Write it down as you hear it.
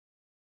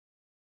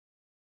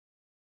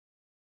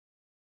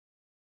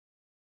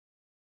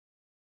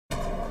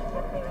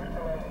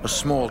A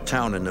small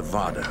town in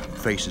Nevada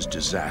faces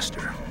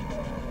disaster.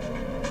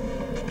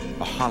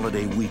 A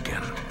holiday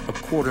weekend,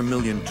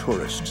 250,000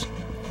 tourists,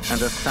 and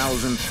a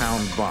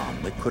 1,000-pound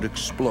bomb that could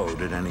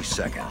explode at any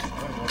second.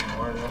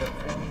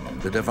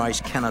 The device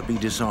cannot be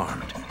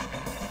disarmed.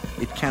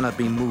 It cannot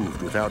be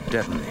moved without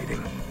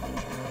detonating.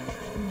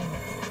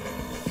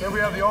 Here we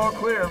have the all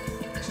clear.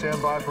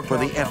 Stand by for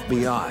the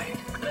countdown.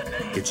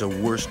 FBI, it's a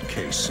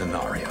worst-case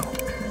scenario.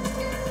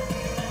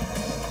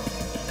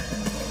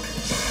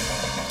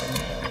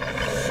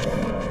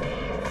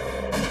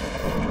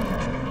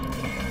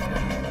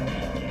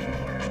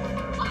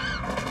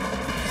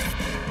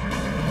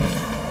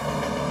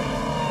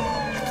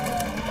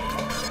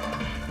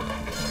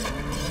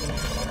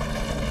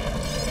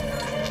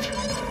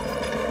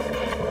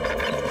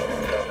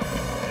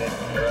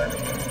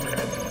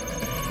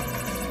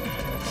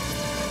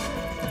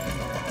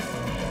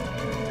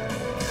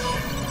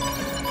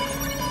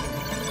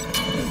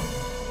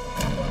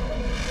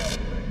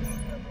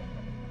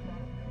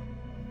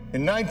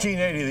 In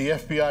 1980, the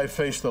FBI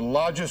faced the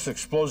largest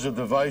explosive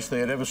device they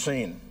had ever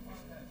seen.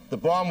 The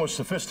bomb was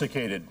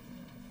sophisticated,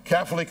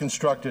 carefully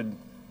constructed,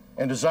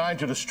 and designed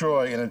to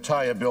destroy an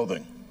entire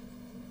building.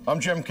 I'm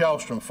Jim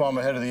Kallstrom,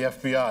 former head of the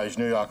FBI's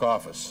New York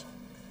office.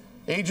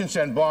 Agents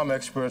and bomb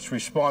experts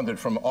responded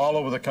from all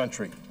over the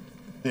country.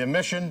 Their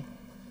mission,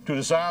 to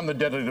disarm the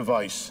deadly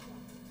device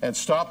and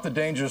stop the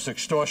dangerous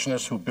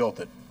extortionists who built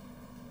it.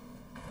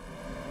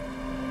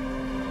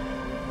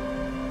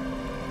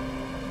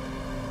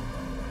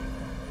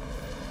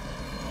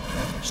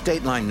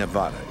 State Line,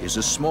 Nevada is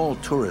a small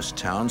tourist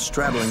town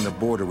straddling the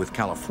border with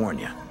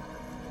California.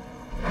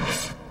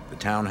 The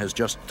town has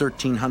just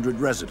 1,300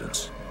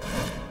 residents.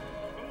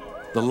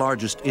 The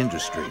largest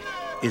industry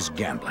is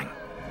gambling.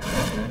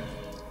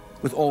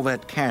 With all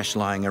that cash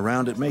lying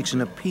around, it makes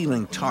an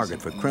appealing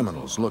target for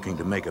criminals looking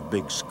to make a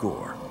big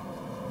score.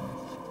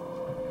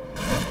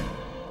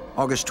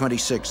 August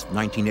 26,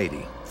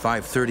 1980,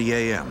 5:30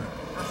 a.m.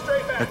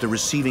 at the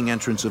receiving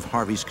entrance of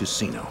Harvey's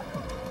Casino.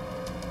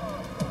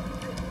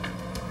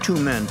 Two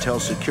men tell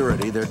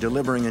security they're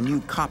delivering a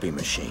new copy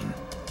machine.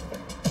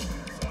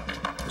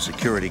 The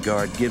security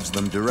guard gives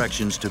them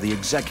directions to the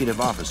executive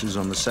offices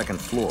on the second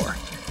floor.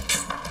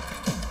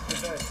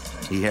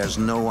 He has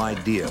no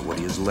idea what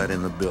he has let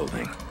in the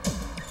building.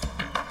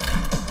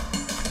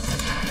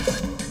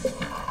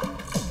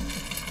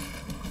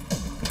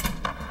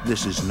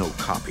 This is no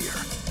copier.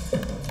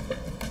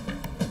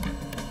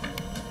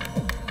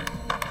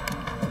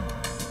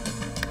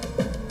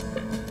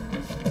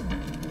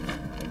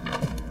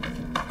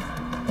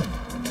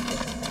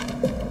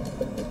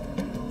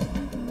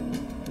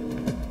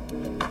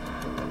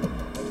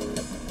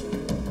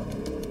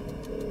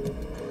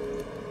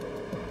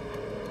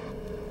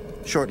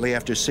 Shortly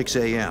after 6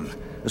 a.m.,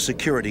 a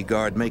security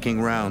guard making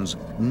rounds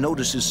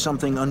notices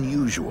something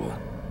unusual.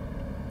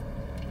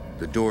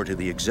 The door to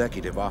the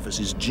executive office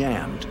is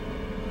jammed.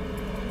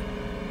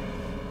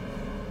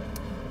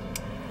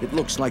 It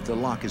looks like the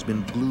lock has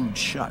been glued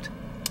shut.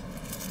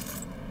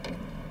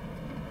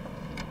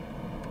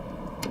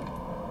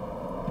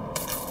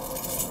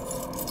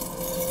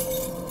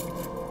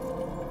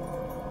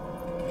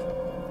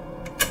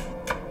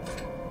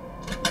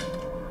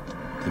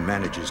 He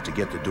manages to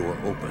get the door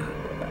open.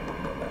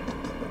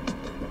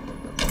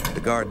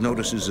 The guard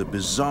notices a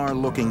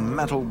bizarre-looking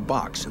metal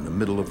box in the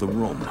middle of the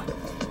room.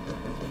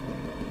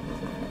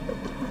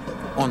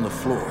 On the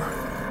floor,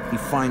 he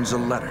finds a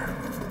letter.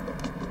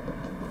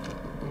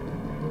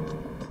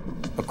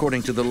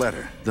 According to the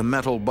letter, the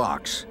metal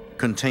box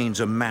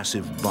contains a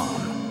massive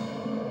bomb.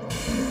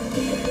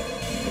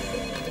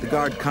 The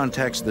guard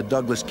contacts the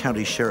Douglas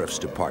County Sheriff's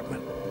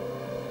Department.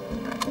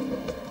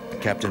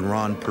 Captain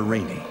Ron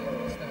Perini.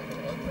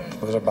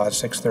 It was about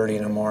 6:30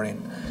 in the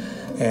morning,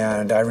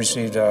 and I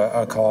received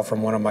a call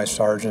from one of my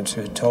sergeants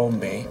who told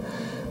me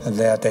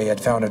that they had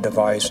found a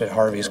device at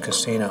Harvey's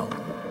Casino.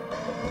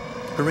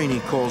 Perini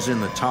calls in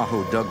the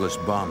Tahoe Douglas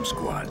bomb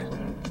squad.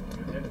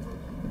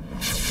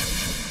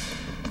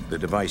 The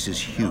device is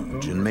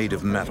huge and made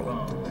of metal.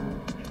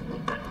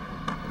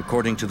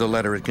 According to the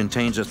letter, it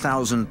contains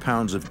 1,000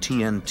 pounds of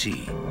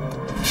TNT.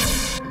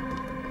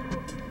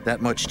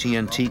 That much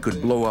TNT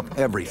could blow up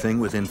everything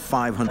within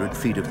 500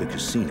 feet of the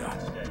casino.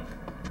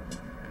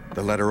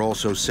 The letter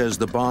also says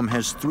the bomb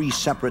has 3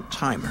 separate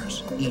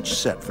timers, each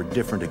set for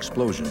different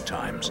explosion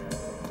times.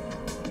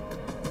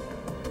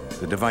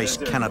 The device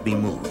cannot be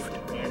moved.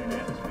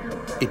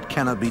 It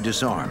cannot be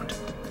disarmed.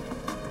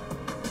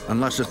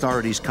 Unless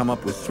authorities come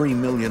up with $3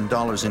 million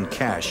in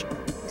cash,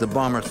 the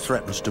bomber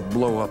threatens to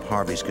blow up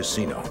Harvey's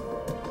Casino.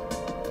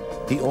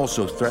 He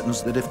also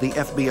threatens that if the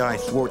FBI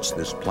thwarts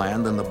this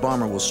plan, then the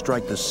bomber will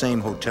strike the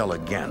same hotel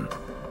again.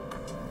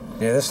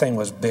 Yeah, this thing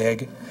was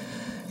big,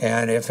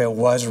 and if it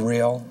was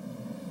real,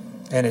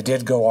 and it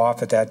did go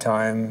off at that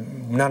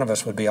time, none of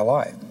us would be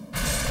alive.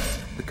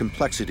 The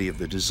complexity of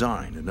the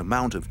design and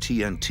amount of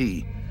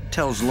TNT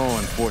tells law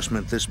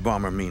enforcement this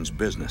bomber means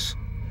business.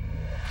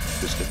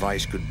 This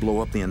device could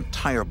blow up the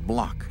entire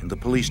block, and the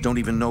police don't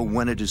even know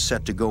when it is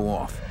set to go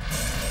off.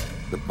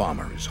 The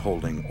bomber is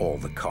holding all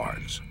the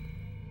cards.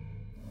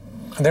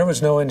 There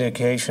was no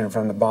indication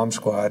from the bomb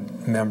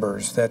squad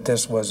members that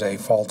this was a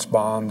false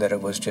bomb, that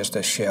it was just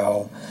a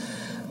shell.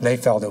 They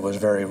felt it was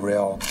very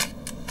real.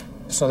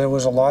 So there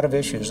was a lot of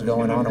issues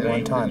going on at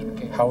one time.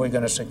 How are we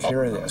going to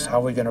secure this? How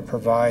are we going to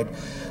provide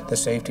the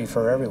safety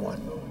for everyone?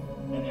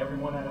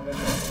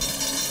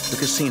 The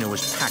casino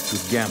is packed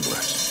with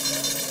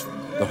gamblers.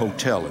 The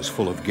hotel is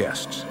full of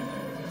guests.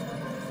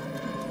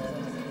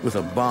 With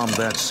a bomb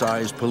that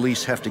size,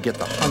 police have to get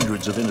the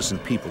hundreds of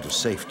innocent people to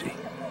safety.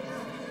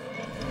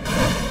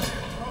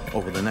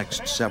 Over the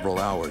next several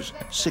hours,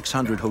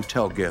 600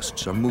 hotel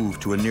guests are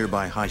moved to a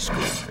nearby high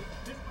school.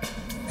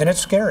 And it's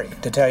scary,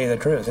 to tell you the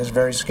truth. It's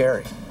very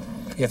scary.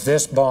 If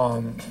this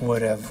bomb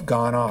would have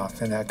gone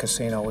off in that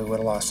casino, we would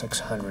have lost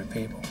 600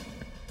 people.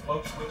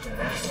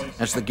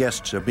 As the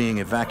guests are being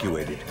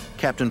evacuated,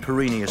 Captain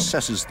Perini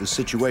assesses the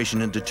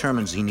situation and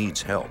determines he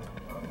needs help.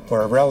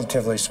 We're a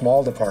relatively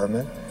small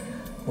department.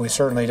 We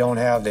certainly don't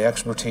have the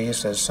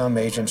expertise as some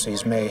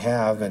agencies may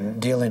have in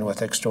dealing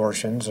with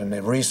extortions, and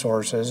the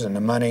resources and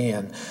the money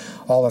and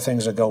all the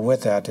things that go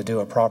with that to do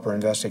a proper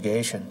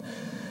investigation.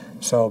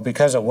 So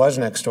because it was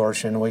an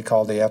extortion, we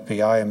called the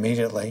FBI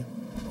immediately.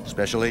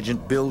 Special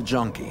Agent Bill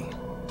Junkie.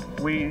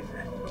 We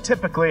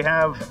typically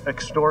have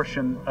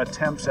extortion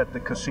attempts at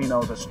the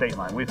casinos at State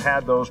Line. We've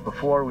had those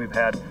before. We've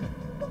had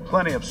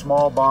plenty of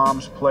small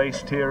bombs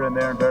placed here and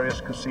there in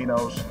various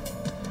casinos.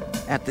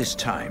 At this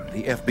time,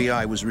 the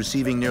FBI was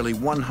receiving nearly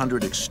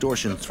 100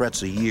 extortion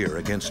threats a year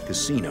against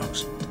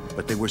casinos,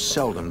 but they were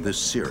seldom this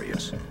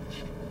serious.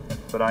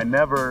 But I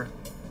never,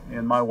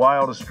 in my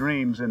wildest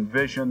dreams,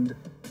 envisioned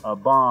a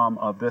bomb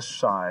of this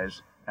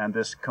size and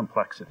this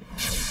complexity.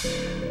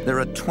 There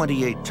are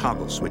 28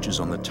 toggle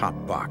switches on the top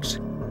box.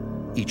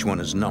 Each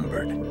one is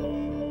numbered.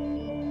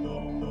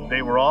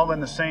 They were all in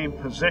the same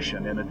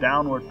position, in a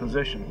downward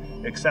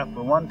position, except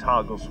for one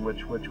toggle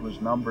switch, which was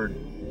numbered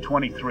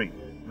 23.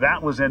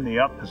 That was in the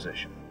up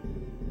position.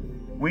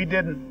 We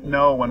didn't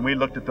know when we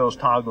looked at those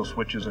toggle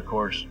switches, of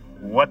course,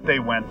 what they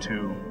went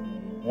to,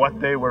 what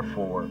they were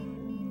for.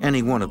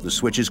 Any one of the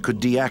switches could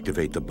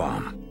deactivate the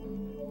bomb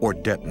or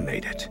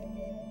detonate it.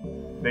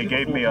 They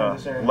gave me a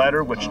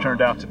letter which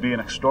turned out to be an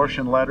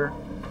extortion letter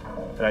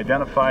that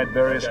identified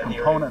various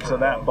components of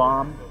that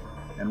bomb.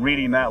 And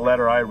reading that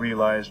letter, I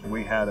realized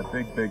we had a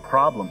big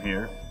problem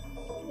here.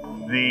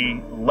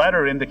 The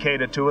letter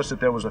indicated to us that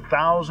there was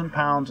 1,000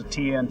 pounds of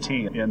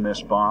TNT in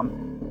this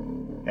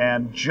bomb,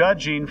 and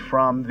judging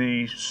from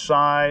the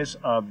size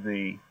of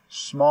the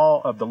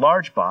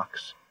large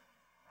box,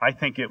 I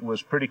think it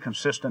was pretty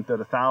consistent that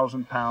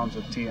 1,000 pounds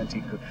of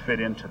TNT could fit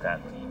into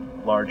that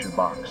larger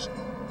box.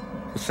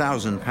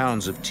 1,000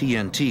 pounds of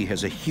TNT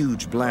has a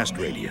huge blast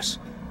radius,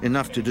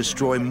 enough to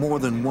destroy more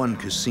than one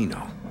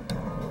casino.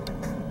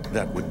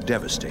 That would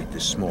devastate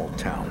this small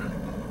town.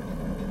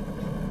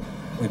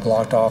 We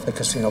blocked off the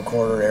casino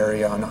corridor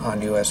area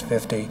on US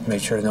 50,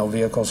 made sure no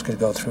vehicles could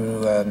go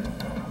through.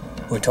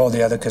 We told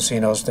the other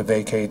casinos to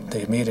vacate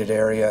the immediate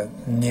area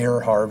near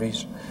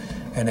Harvey's,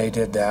 and they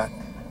did that.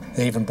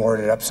 They even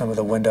boarded up some of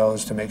the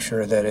windows to make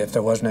sure that if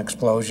there was an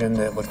explosion,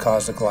 that would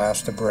cause the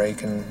glass to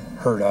break and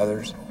hurt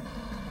others.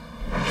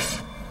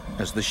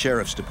 As the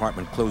sheriff's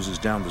department closes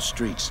down the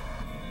streets,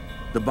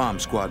 the bomb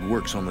squad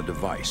works on the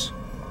device.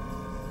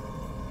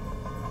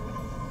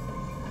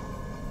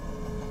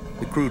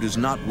 The crew does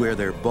not wear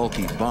their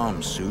bulky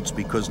bomb suits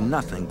because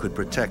nothing could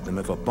protect them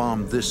if a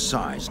bomb this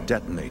size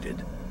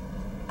detonated.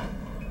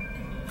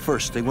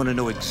 First, they want to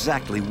know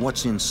exactly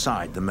what's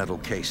inside the metal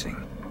casing.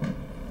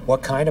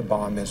 What kind of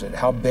bomb is it?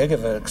 How big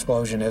of an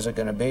explosion is it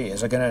going to be?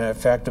 Is it going to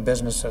affect the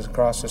businesses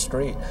across the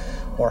street?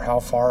 Or how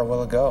far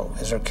will it go?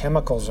 Is there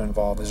chemicals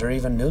involved? Is there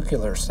even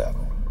nuclear stuff?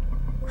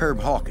 Herb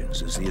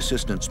Hawkins is the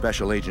assistant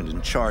special agent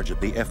in charge of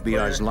the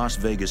FBI's Las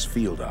Vegas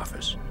field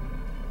office.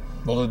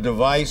 Well, the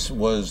device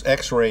was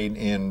X-rayed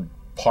in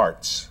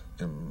parts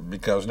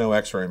because no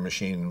X-ray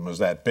machine was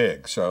that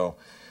big. So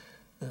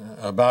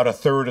about a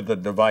third of the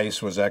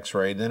device was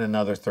X-rayed, then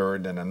another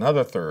third, then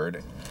another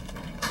third.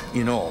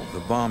 In all, the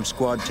bomb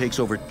squad takes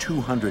over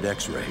 200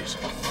 X-rays.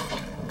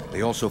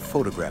 They also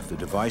photograph the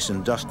device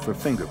and dust for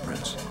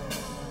fingerprints.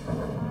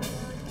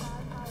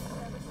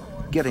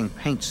 Getting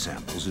paint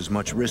samples is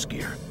much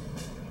riskier,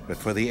 but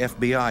for the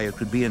FBI, it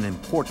could be an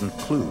important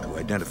clue to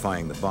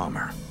identifying the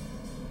bomber.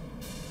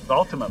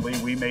 Ultimately,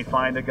 we may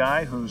find a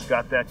guy who's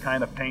got that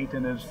kind of paint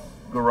in his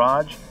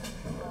garage.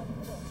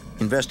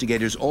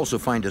 Investigators also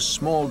find a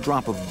small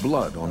drop of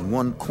blood on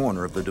one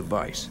corner of the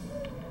device.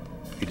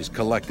 It is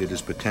collected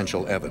as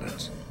potential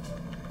evidence.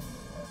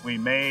 We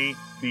may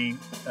be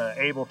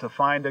able to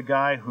find a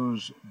guy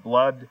whose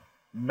blood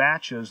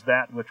matches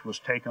that which was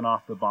taken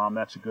off the bomb.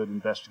 That's a good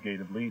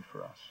investigative lead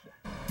for us.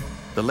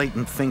 The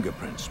latent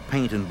fingerprints,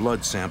 paint, and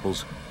blood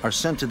samples are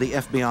sent to the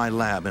FBI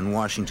lab in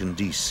Washington,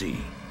 D.C.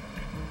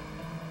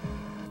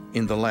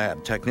 In the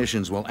lab,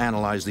 technicians will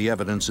analyze the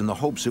evidence in the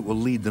hopes it will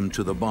lead them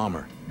to the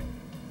bomber.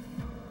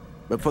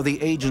 But for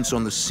the agents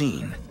on the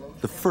scene,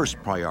 the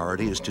first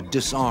priority is to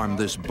disarm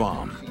this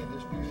bomb.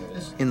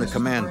 In the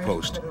command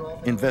post,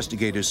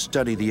 Investigators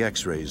study the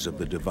X-rays of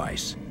the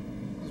device.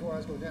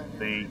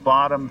 The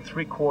bottom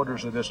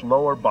 3/4 of this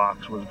lower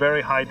box was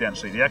very high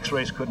density. The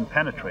X-rays couldn't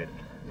penetrate it.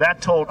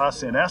 That told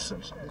us, in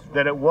essence,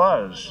 that it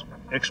was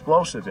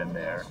explosive in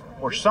there,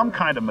 or some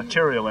kind of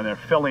material in there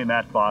filling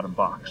that bottom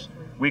box.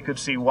 We could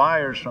see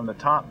wires from the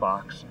top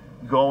box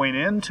going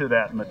into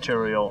that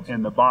material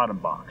in the bottom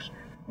box.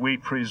 We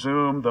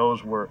presume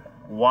those were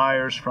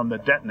wires from the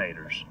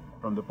detonators,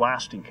 from the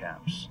blasting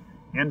caps,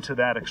 into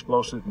that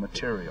explosive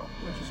material.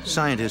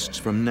 Scientists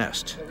from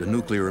NEST, the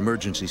Nuclear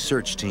Emergency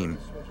Search Team,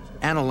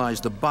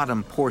 analyzed the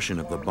bottom portion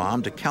of the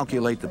bomb to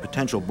calculate the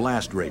potential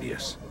blast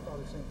radius.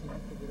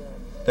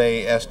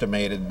 They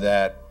estimated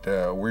that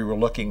we were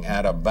looking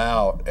at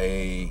about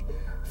a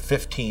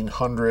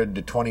 1,500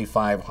 to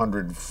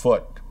 2,500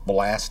 foot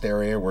blast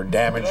area where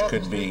damage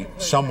could be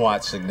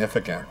somewhat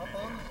significant.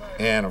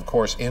 And of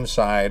course,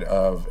 inside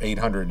of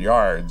 800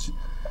 yards,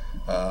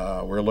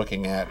 we're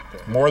looking at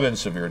more than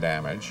severe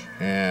damage,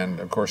 and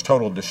of course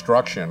total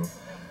destruction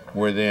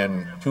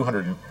within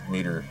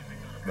 200-meter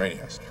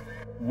radius.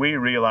 We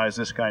realized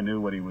this guy knew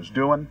what he was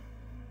doing,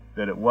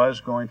 that it was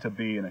going to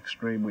be an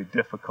extremely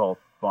difficult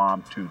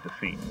bomb to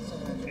defeat,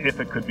 if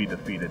it could be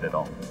defeated at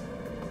all.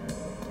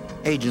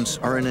 Agents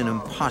are in an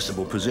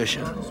impossible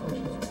position,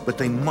 but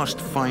they must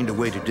find a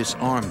way to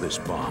disarm this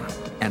bomb,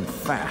 and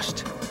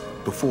fast,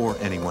 before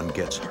anyone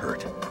gets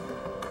hurt.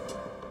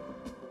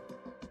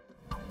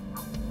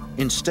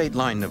 In State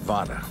Line,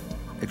 Nevada,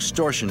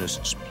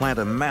 extortionists plant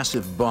a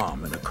massive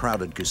bomb in a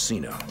crowded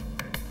casino.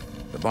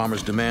 The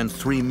bombers demand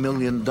 $3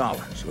 million,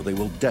 or they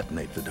will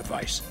detonate the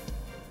device.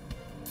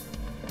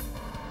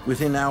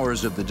 Within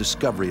hours of the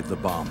discovery of the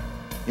bomb,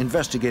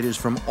 investigators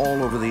from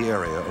all over the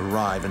area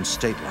arrive in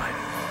State Line.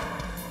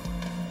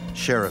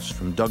 Sheriffs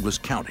from Douglas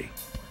County,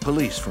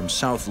 police from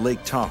South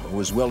Lake Tahoe,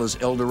 as well as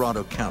El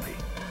Dorado County.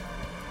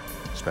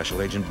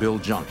 Special Agent Bill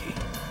Jonke.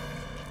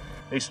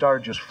 They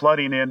started just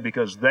flooding in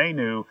because they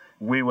knew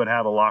we would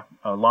have a lot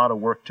of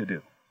work to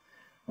do.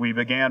 We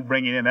began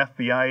bringing in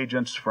FBI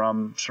agents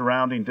from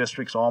surrounding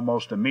districts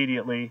almost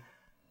immediately.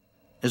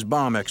 As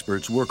bomb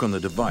experts work on the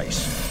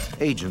device,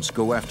 agents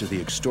go after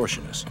the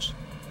extortionists.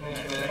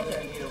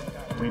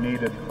 We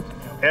needed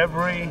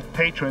every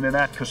patron in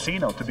that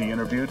casino to be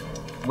interviewed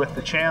with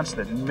the chance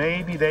that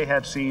maybe they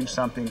had seen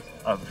something,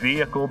 a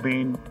vehicle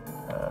being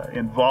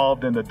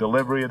involved in the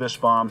delivery of this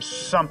bomb,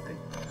 something.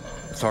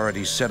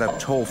 Authorities set up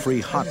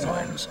toll-free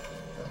hotlines.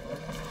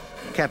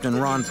 Captain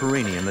Ron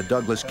Perini and the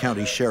Douglas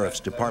County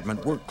Sheriff's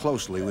Department work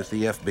closely with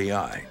the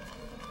FBI.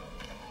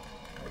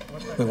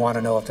 We want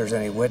to know if there's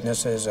any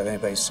witnesses, if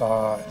anybody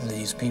saw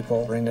these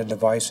people bring the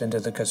device into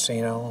the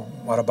casino.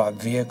 What about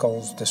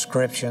vehicles,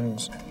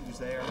 descriptions?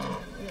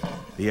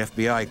 The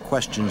FBI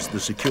questions the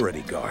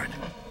security guard.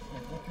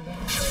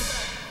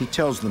 He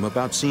tells them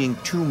about seeing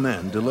two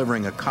men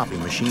delivering a copy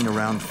machine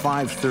around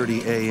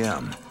 5:30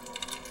 a.m.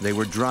 They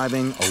were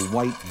driving a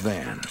white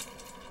van.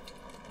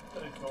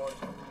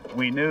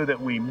 We knew that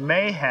we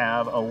may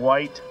have a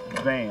white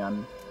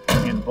van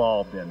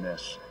involved in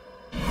this.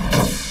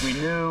 We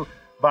knew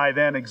by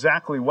then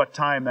exactly what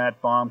time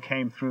that bomb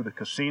came through the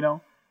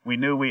casino. We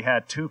knew we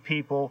had two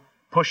people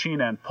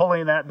pushing and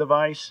pulling that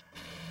device.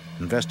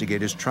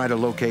 Investigators try to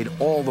locate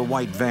all the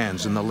white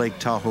vans in the Lake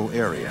Tahoe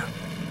area.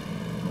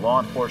 Law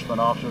enforcement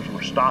officers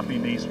were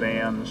stopping these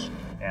vans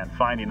and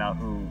finding out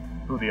who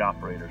the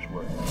operators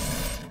were.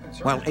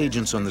 While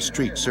agents on the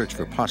street search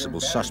for possible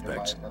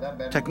suspects,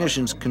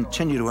 technicians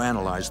continue to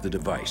analyze the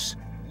device.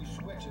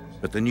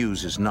 But the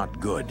news is not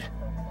good.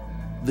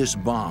 This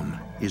bomb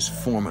is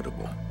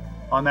formidable.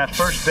 On that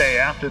first day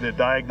after the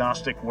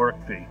diagnostic work,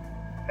 the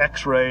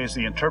X-rays,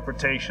 the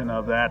interpretation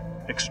of that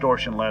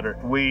extortion letter,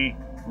 we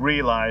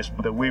realized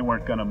that we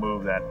weren't going to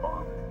move that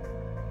bomb.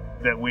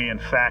 That we, in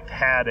fact,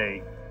 had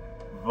a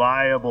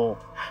viable,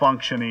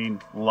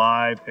 functioning,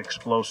 live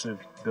explosive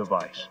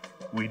device.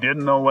 We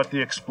didn't know what the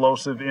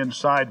explosive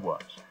inside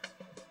was.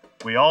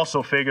 We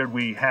also figured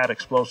we had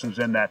explosives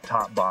in that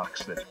top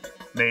box that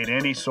made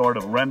any sort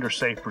of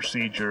render-safe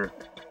procedure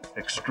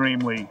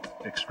extremely,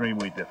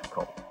 extremely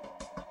difficult.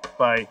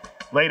 By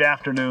late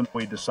afternoon,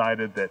 we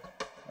decided that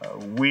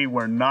we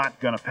were not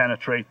going to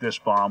penetrate this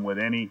bomb with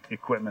any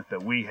equipment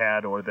that we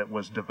had or that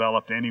was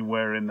developed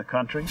anywhere in the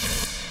country.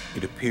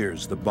 It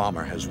appears the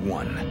bomber has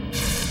won.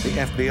 The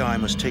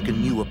FBI must take a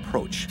new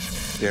approach.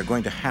 They are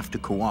going to have to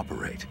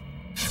cooperate.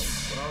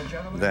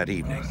 That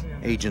evening,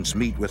 agents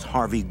meet with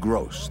Harvey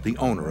Gross, the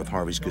owner of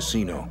Harvey's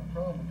Casino.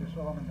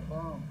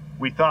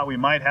 We thought we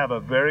might have a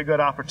very good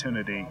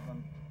opportunity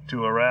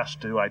to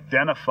arrest, to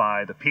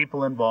identify the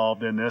people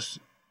involved in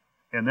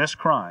this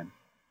crime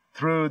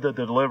through the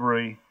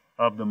delivery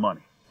of the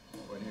money.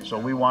 So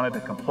we wanted to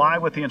comply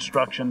with the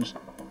instructions.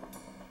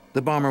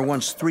 The bomber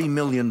wants $3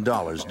 million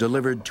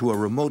delivered to a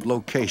remote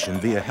location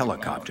via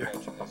helicopter.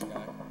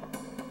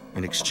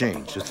 In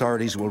exchange,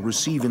 authorities will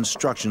receive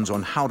instructions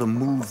on how to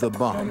move the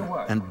bomb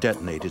and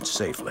detonate it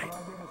safely.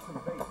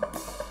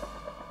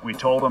 We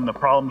told them the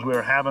problems we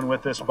were having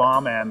with this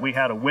bomb, and we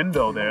had a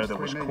window there that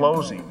was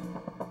closing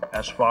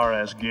as far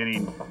as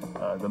getting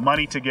the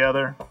money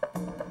together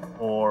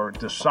or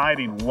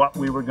deciding what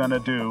we were going to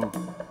do.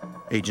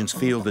 Agents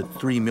feel that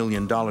 $3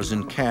 million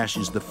in cash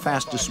is the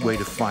fastest way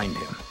to find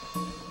him.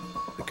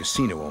 The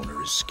casino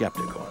owner is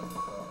skeptical.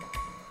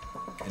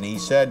 And he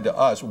said to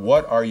us,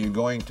 "What are you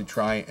going to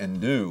try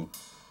and do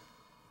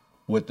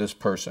with this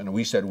person?" And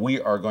we said, "We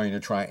are going to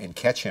try and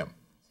catch him."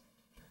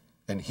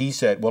 And he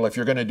said, "Well, if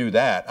you're going to do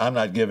that, I'm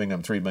not giving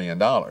him $3 million.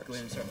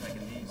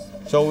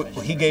 So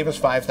he gave us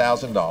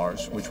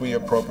 $5,000, which we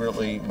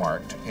appropriately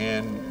marked,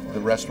 and the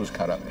rest was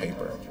cut up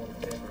paper.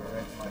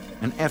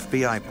 An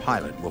FBI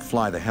pilot will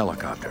fly the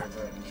helicopter.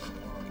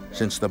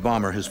 Since the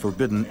bomber has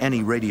forbidden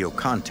any radio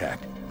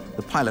contact,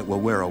 the pilot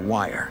will wear a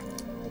wire.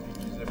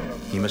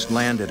 He must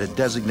land at a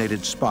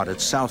designated spot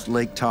at South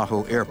Lake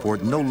Tahoe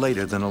Airport no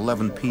later than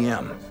 11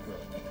 p.m.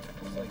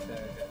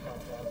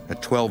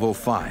 At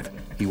 12:05,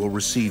 he will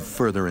receive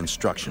further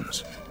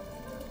instructions.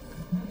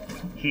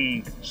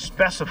 He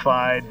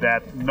specified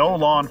that no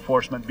law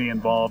enforcement be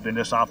involved in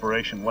this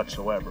operation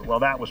whatsoever. Well,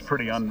 that was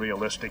pretty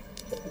unrealistic.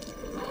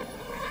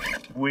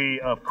 We,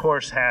 of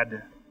course,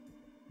 had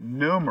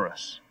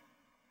numerous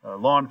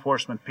law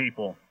enforcement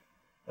people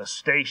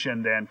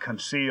stationed and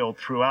concealed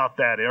throughout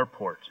that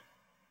airport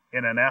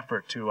in an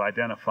effort to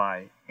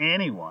identify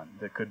anyone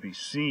that could be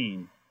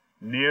seen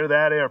near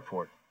that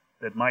airport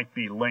that might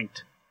be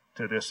linked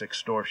to this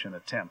extortion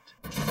attempt.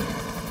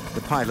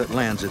 The pilot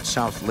lands at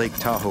South Lake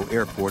Tahoe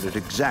Airport at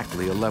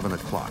exactly 11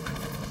 o'clock.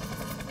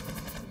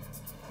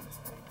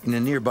 In a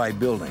nearby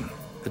building,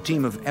 a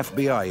team of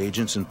FBI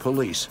agents and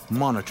police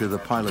monitor the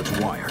pilot's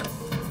wire.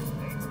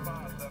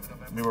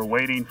 We were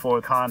waiting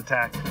for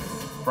contact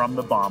from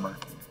the bomber.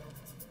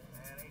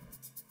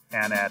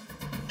 And at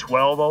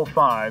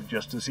 12:05,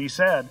 just as he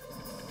said,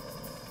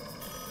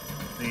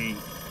 the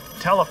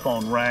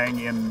telephone rang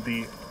in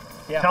the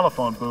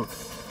telephone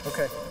booth.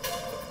 Okay.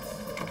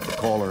 The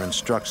caller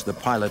instructs the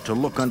pilot to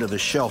look under the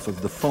shelf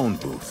of the phone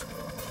booth.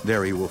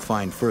 There he will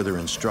find further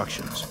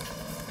instructions.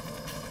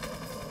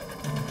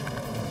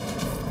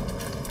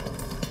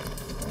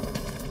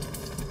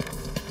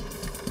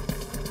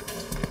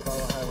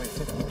 Follow Highway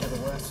 50 to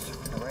the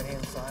west, the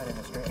right-hand side in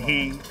a straight line.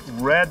 He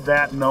read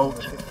that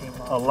note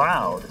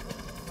aloud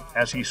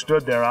as he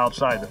stood there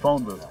outside the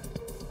phone booth.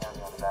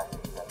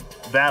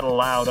 That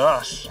allowed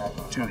us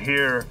to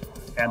hear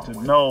and to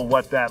know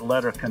what that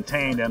letter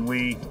contained, and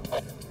we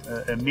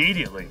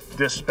immediately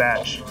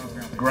dispatched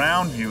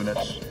ground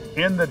units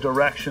in the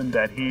direction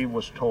that he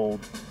was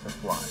told to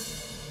fly.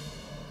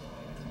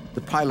 The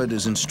pilot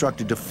is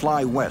instructed to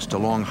fly west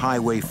along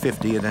Highway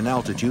 50 at an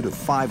altitude of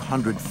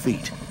 500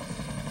 feet.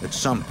 At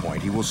some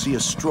point, he will see a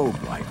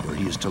strobe light where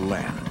he is to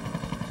land.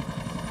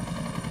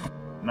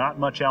 Not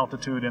much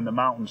altitude in the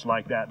mountains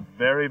like that.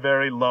 Very,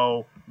 very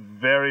low,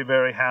 very,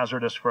 very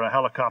hazardous for a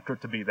helicopter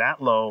to be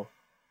that low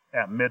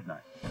at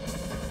midnight.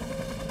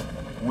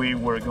 We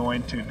were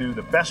going to do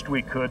the best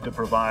we could to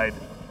provide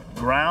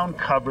ground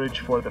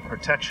coverage for the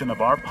protection of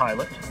our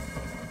pilot,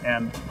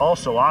 and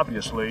also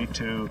obviously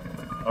to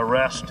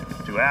arrest,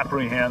 to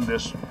apprehend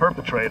this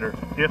perpetrator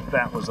if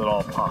that was at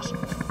all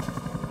possible.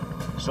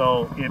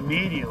 So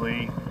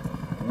immediately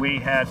we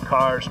had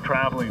cars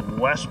traveling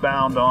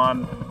westbound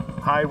on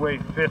Highway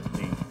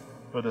 50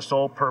 for the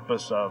sole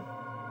purpose of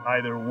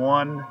either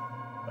one,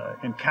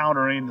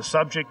 encountering the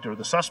subject or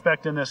the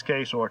suspect in this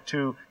case, or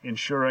two,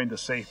 ensuring the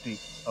safety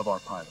of our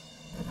pilot.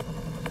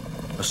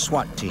 A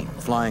SWAT team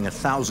flying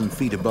 1,000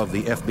 feet above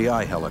the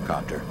FBI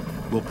helicopter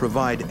will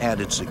provide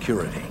added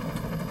security.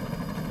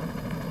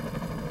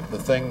 The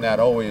thing that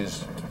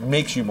always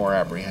makes you more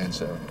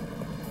apprehensive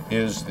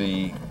is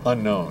the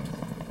unknown.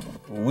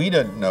 We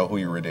didn't know who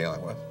you were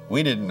dealing with.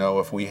 We didn't know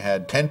if we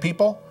had 10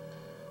 people,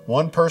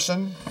 1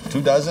 person,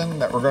 2 dozen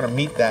that were going to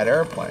meet that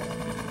airplane.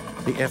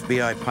 The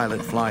FBI pilot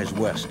flies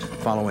west,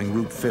 following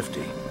Route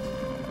 50.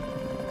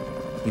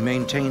 He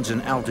maintains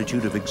an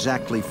altitude of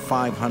exactly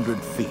 500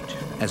 feet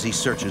as he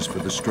searches for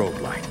the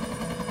strobe light.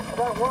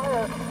 That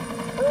wire,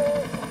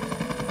 please.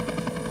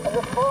 I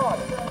just saw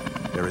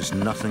it. There is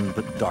nothing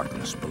but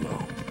darkness below.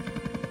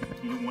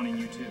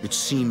 It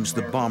seems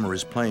the bomber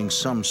is playing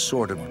some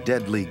sort of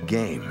deadly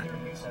game,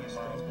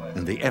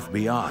 and the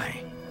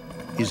FBI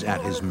is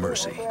at his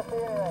mercy.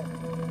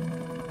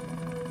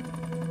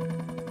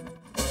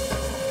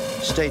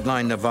 State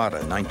Line, Nevada,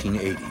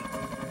 1980.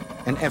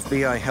 An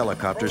FBI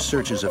helicopter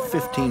searches a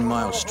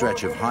 15-mile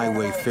stretch of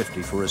Highway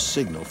 50 for a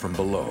signal from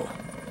below.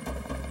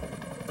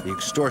 The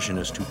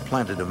extortionist who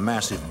planted a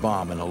massive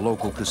bomb in a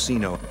local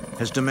casino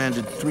has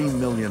demanded $3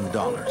 million.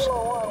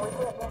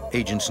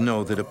 Agents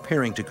know that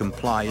appearing to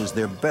comply is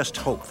their best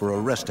hope for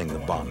arresting the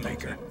bomb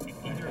maker.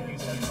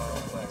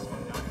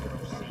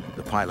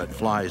 The pilot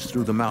flies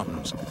through the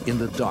mountains in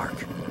the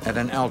dark at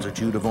an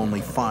altitude of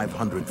only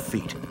 500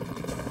 feet.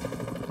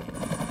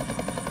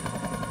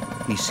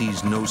 He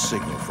sees no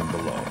signal from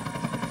below.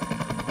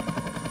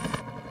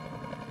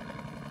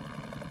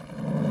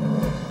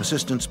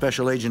 Assistant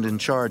Special Agent in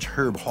Charge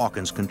Herb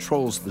Hawkins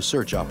controls the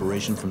search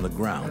operation from the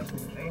ground.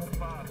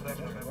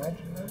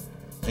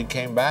 He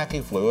came back,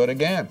 he flew it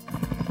again.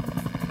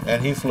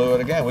 And he flew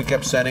it again. We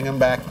kept sending him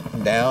back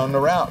down the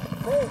route.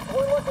 Hey,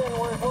 we're looking.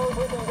 We're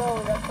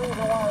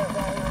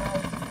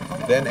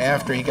Then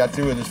after he got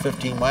through with his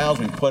 15 miles,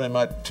 we put him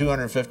at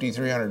 250,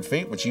 300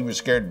 feet, which he was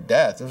scared to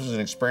death. This was an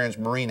experienced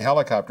Marine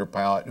helicopter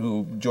pilot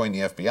who joined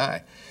the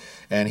FBI.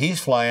 And he's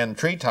flying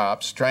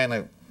treetops, trying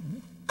to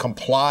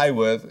comply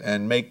with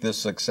and make this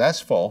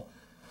successful.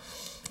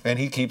 And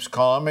he keeps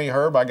calling me,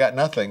 Herb, I got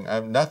nothing. I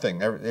have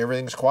nothing.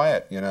 Everything's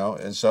quiet, you know.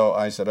 And so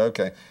I said,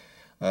 okay.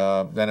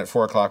 Then at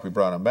 4 o'clock, we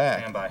brought him back.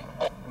 Stand by.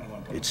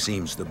 It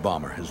seems the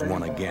bomber has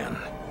won again.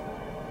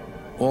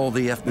 All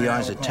the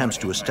FBI's attempts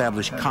to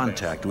establish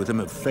contact with him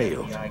have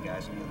failed.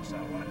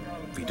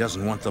 If he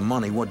doesn't want the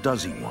money, what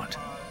does he want?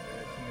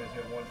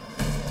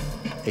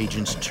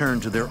 Agents turn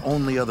to their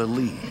only other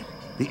lead,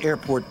 the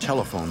airport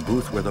telephone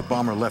booth where the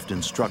bomber left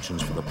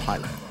instructions for the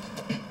pilot.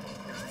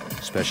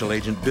 Special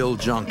Agent Bill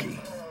Jonke.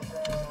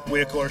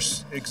 We, of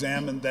course,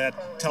 examined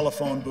that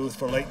telephone booth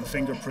for latent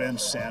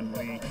fingerprints, and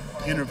we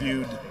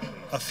interviewed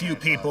a few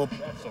people,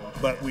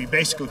 but we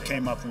basically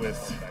came up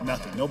with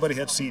nothing. Nobody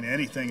had seen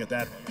anything at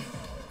that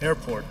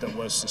airport that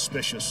was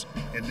suspicious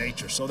in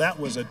nature. So that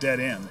was a dead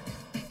end.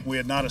 We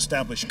had not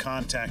established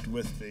contact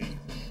with the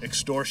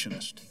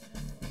extortionist.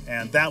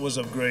 And that was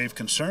of grave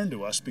concern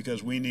to us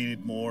because we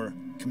needed more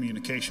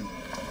communication.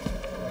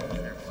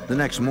 The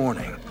next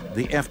morning,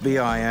 the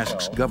FBI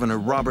asks Governor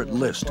Robert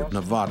List of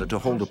Nevada to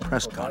hold a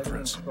press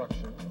conference.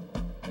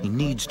 He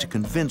needs to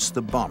convince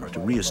the bomber to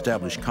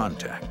reestablish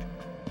contact.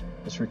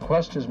 This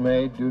request is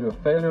made due to a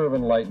failure of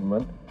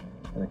enlightenment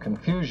and a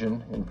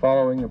confusion in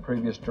following the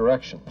previous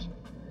directions.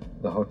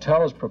 The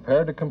hotel is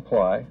prepared to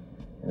comply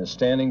and is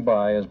standing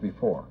by as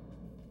before.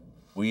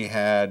 We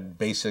had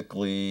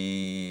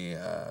basically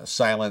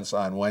silence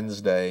on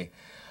Wednesday.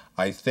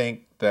 I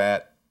think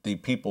that the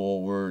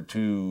people were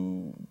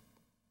too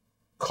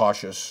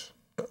cautious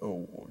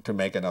to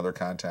make another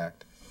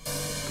contact.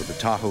 For the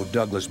Tahoe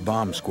Douglas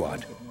bomb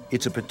squad,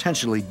 it's a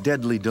potentially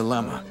deadly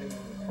dilemma.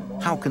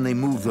 How can they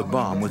move the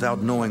bomb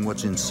without knowing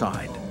what's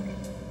inside?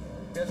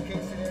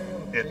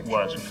 It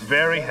was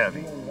very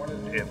heavy.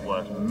 It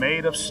was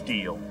made of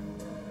steel,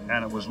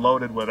 and it was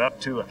loaded with up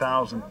to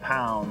 1,000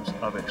 pounds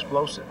of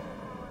explosive.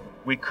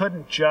 We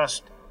couldn't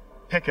just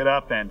pick it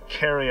up and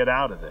carry it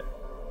out of it.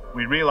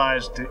 We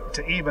realized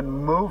to even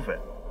move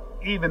it,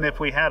 even if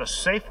we had a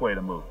safe way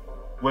to move,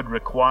 would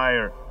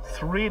require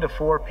 3 to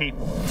 4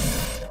 people.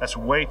 That's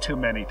way too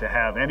many to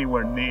have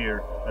anywhere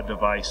near a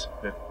device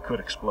that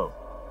could explode.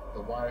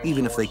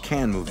 Even if they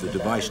can move the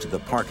device to the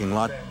parking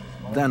lot,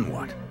 then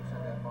what?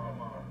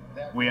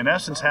 We, in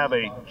essence, have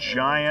a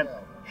giant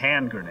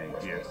hand grenade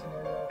here.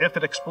 If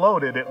it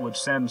exploded, it would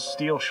send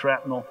steel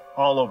shrapnel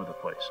all over the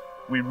place.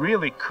 We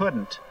really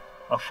couldn't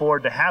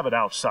afford to have it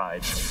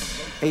outside.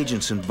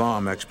 Agents and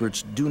bomb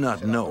experts do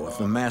not know if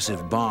the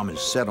massive bomb is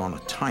set on a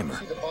timer,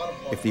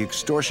 if the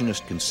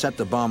extortionist can set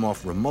the bomb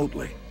off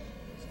remotely,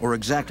 or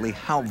exactly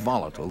how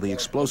volatile the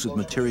explosive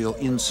material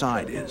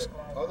inside is.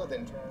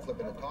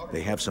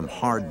 They have some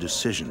hard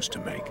decisions to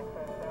make.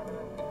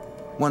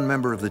 One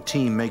member of the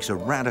team makes a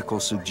radical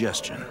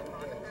suggestion.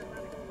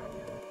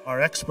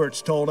 Our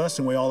experts told us,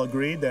 and we all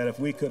agreed, that if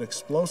we could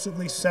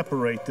explosively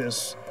separate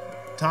this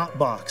top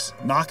box,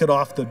 knock it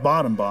off the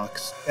bottom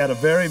box at a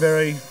very,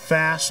 very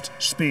fast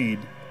speed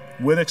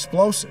with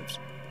explosives,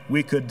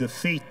 we could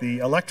defeat the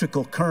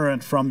electrical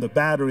current from the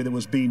battery that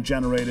was being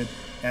generated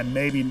and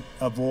maybe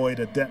avoid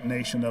a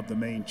detonation of the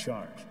main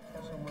charge.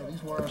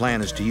 The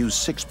plan is to use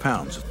 6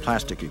 pounds of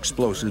plastic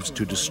explosives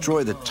to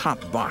destroy the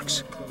top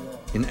box.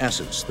 In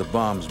essence, the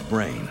bomb's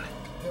brain.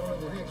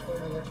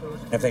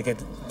 If they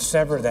could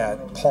sever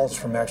that pulse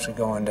from actually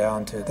going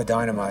down to the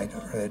dynamite,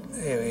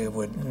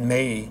 it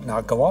may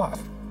not go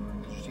off.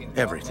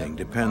 Everything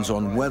depends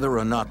on whether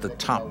or not the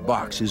top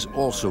box is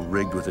also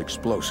rigged with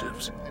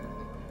explosives.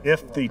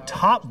 If the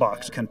top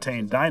box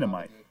contained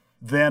dynamite,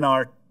 then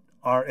our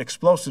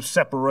explosive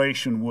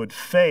separation would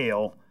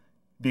fail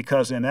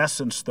because, in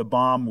essence, the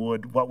bomb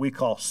would, what we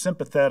call,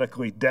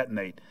 sympathetically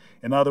detonate.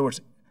 In other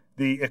words,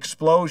 the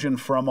explosion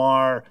from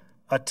our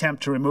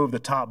attempt to remove the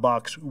top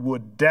box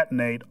would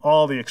detonate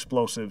all the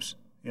explosives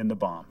in the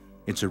bomb.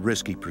 It's a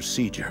risky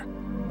procedure.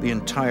 The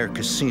entire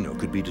casino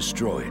could be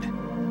destroyed.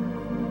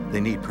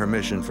 They need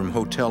permission from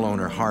hotel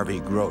owner Harvey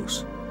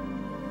Gross.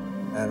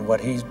 And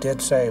what he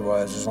did say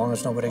was, as long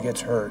as nobody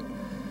gets hurt,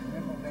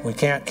 we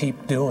can't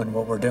keep doing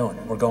what we're doing.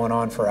 We're going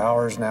on for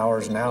hours and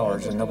hours and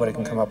hours, and nobody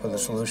can come up with a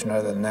solution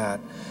other than that,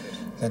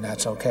 then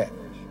that's okay.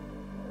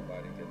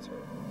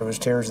 There was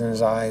tears in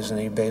his eyes, and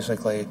he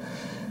basically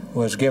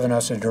was giving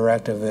us a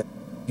directive that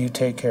you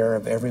take care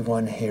of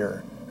everyone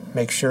here.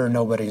 Make sure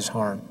nobody's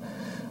harmed.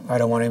 I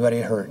don't want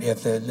anybody hurt.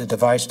 If the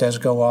device does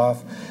go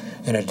off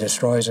and it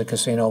destroys a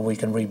casino, we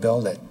can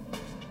rebuild it.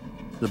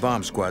 The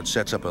bomb squad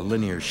sets up a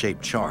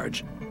linear-shaped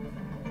charge,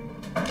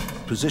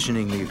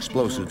 positioning the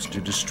explosives to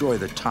destroy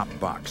the top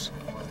box.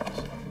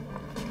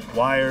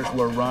 Wires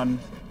were run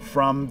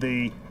from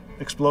the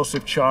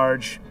explosive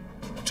charge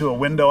to a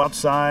window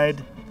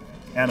outside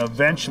and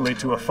eventually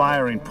to a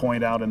firing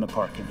point out in the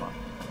parking lot.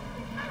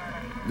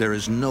 There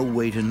is no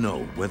way to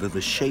know whether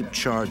the shaped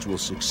charge will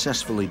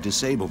successfully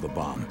disable the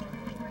bomb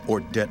or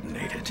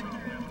detonate it.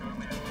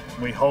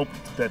 We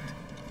hoped that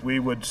we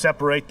would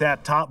separate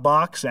that top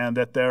box and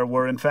that there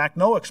were in fact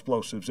no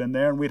explosives in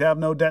there and we'd have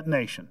no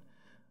detonation.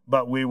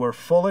 But we were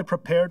fully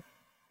prepared,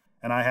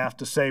 and I have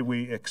to say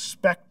we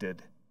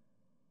expected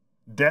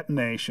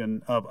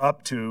detonation of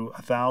up to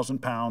 1,000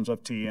 pounds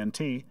of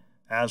TNT,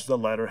 as the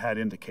letter had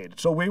indicated.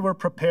 So we were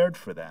prepared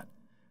for that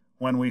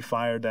when we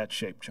fired that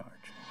shape charge.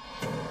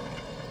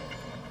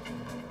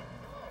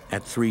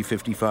 At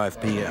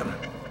 3:55 p.m.,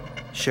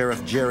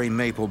 Sheriff Jerry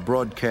Maple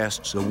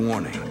broadcasts a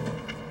warning.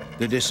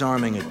 The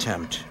disarming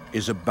attempt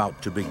is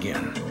about to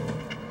begin.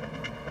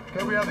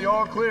 Okay, we have the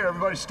all clear.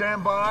 Everybody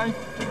stand by.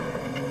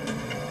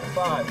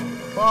 5,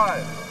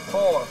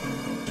 4,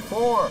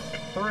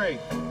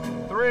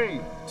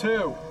 3,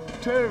 2,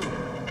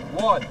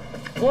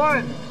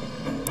 1.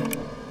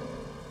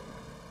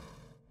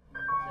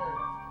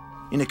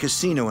 In a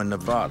casino in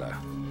Nevada,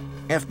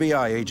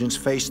 FBI agents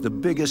face the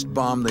biggest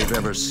bomb they've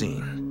ever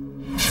seen.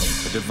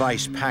 A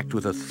device packed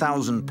with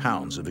 1,000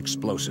 pounds of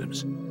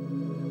explosives.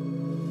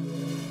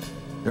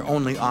 Their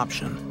only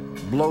option,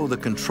 blow the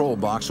control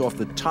box off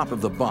the top of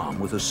the bomb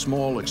with a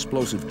small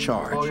explosive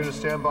charge. All you to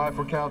stand by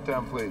for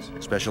countdown, please.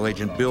 Special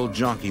Agent Bill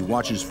Jonke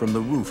watches from the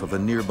roof of a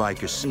nearby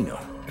casino.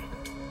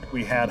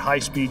 We had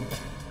high-speed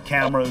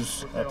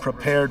cameras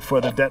prepared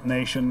for the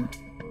detonation.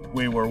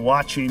 We were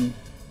watching.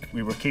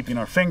 We were keeping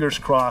our fingers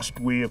crossed.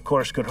 We, of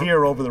course, could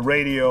hear over the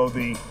radio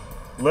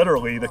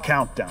literally the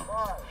countdown.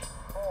 5,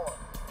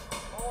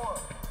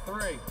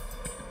 4,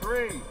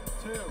 3,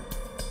 2,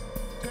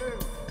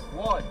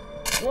 1.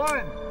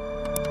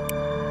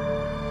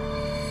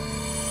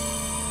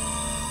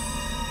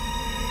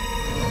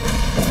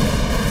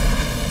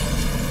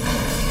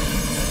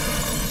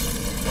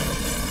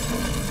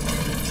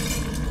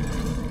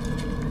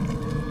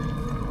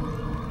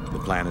 The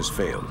plan has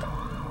failed.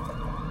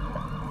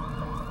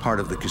 Part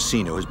of the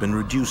casino has been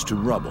reduced to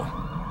rubble.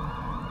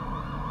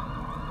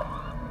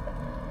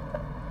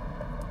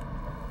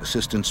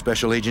 Assistant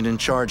Special Agent in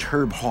Charge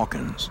Herb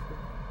Hawkins.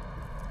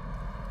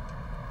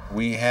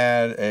 We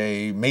had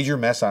a major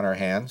mess on our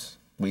hands.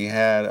 We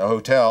had a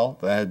hotel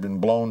that had been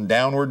blown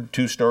downward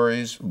 2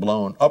 stories,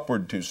 blown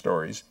upward 2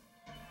 stories.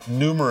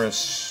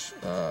 Numerous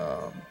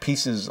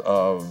pieces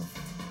of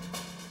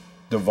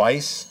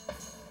device,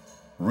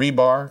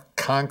 rebar,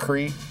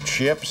 concrete,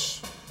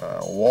 chips,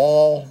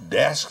 wall,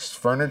 desks,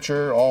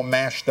 furniture, all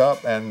mashed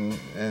up, and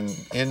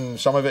in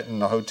some of it in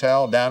the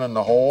hotel, down in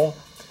the hole.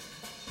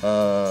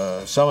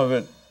 Some of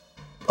it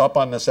up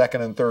on the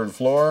 2nd and 3rd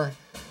floor,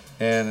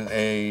 and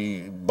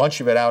a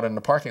bunch of it out in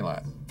the parking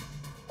lot.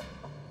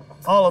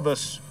 All of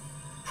us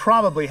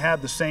probably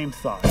had the same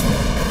thought.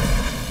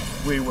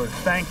 We were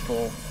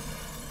thankful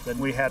that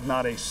we had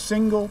not a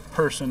single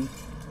person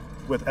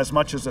with as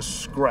much as a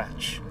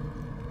scratch.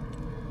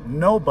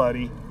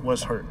 Nobody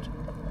was hurt.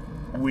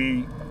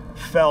 We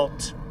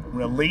felt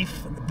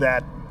relief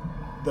that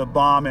the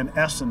bomb, in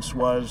essence,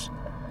 was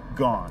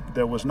gone.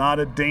 There was not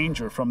a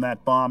danger from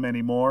that bomb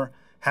anymore.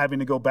 Having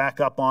to go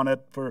back up on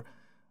it for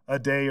a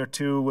day or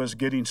 2 was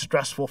getting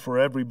stressful for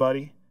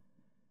everybody.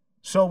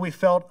 So we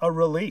felt a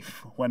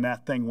relief when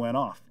that thing went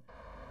off.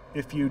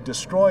 If you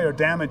destroy or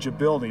damage a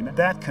building,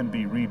 that can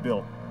be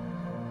rebuilt.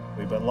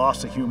 But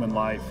loss of human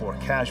life or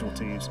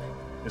casualties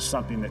is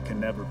something that can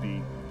never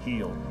be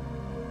healed.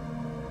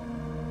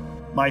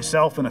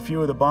 Myself and a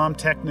few of the bomb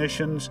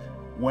technicians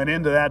went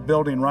into that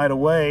building right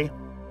away,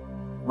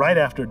 right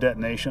after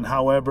detonation.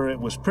 However, it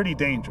was pretty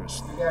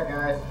dangerous.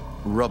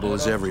 Rubble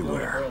is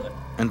everywhere,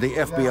 and the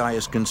FBI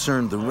is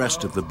concerned the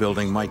rest of the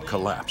building might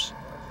collapse.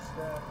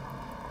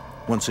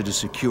 Once it is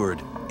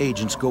secured,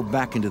 agents go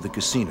back into the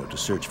casino to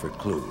search for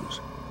clues.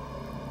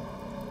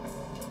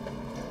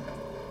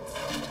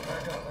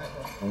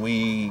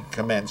 We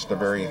commenced a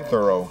very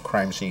thorough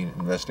crime scene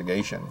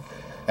investigation,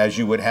 as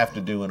you would have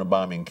to do in a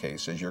bombing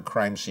case, as your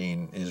crime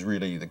scene is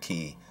really the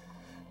key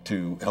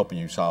to helping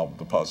you solve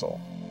the puzzle.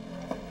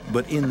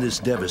 But in this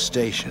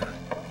devastation,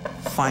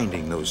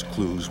 finding those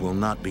clues will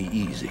not be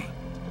easy.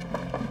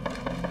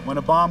 When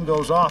a bomb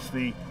goes off,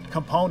 the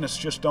components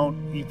just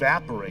don't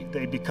evaporate.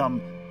 They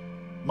become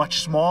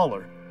much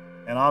smaller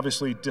and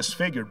obviously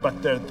disfigured,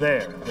 but they're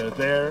there. They're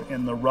there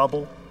in the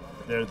rubble.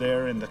 They're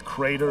there in the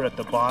crater at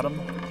the bottom.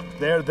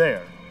 They're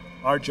there.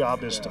 Our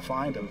job is to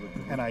find them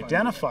and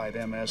identify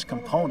them as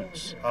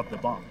components of the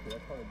bomb.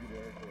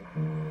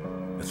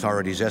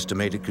 Authorities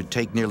estimate it could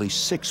take nearly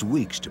 6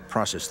 weeks to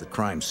process the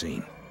crime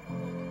scene.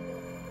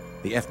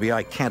 The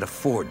FBI can't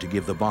afford to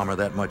give the bomber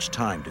that much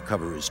time to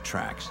cover his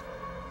tracks.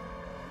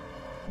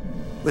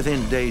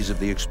 Within days of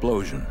the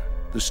explosion,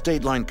 the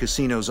State Line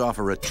casinos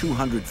offer a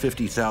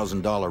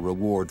 $250,000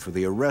 reward for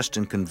the arrest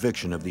and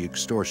conviction of the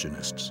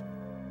extortionists.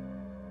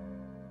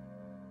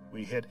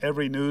 We hit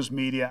every news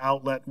media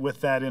outlet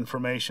with that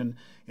information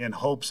in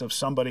hopes of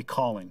somebody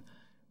calling.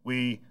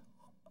 We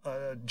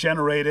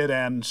generated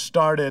and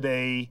started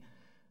a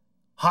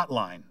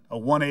hotline, a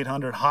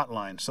 1-800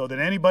 hotline, so that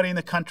anybody in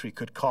the country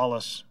could call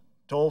us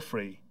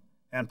toll-free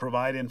and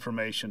provide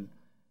information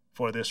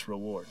for this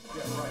reward.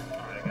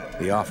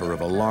 The offer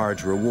of a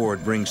large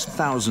reward brings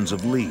thousands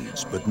of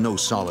leads, but no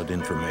solid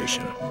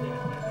information.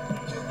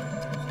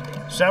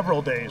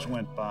 Several days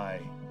went by,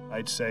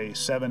 I'd say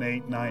 7,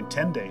 8, 9,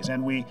 10 days,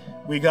 and we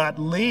got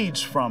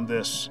leads from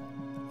this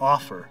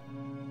offer,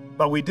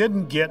 but we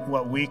didn't get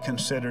what we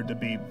considered to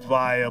be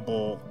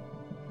viable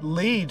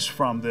leads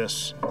from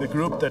this. The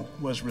group that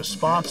was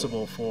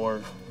responsible for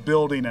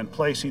building and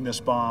placing this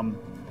bomb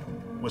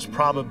was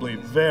probably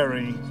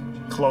very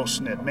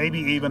close-knit, maybe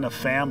even a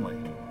family,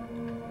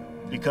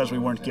 because we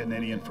weren't getting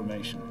any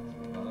information.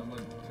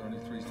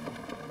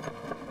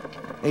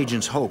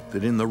 Agents hope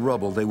that in the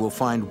rubble they will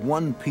find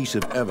one piece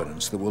of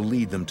evidence that will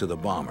lead them to the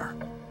bomber.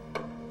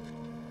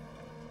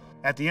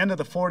 At the end of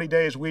the 40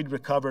 days, we'd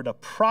recovered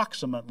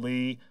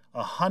approximately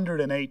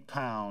 108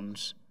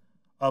 pounds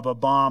of a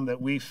bomb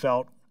that we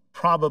felt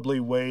probably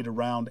weighed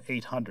around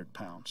 800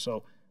 pounds.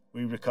 So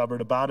we recovered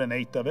about an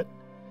eighth of it.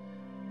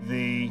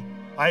 The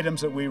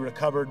items that we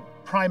recovered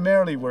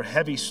primarily were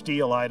heavy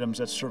steel items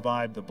that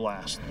survived the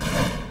blast.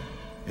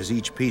 As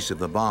each piece of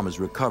the bomb is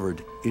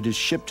recovered, it is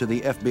shipped to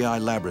the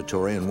FBI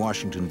laboratory in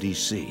Washington,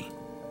 D.C.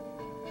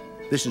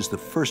 This is the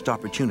first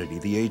opportunity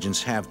the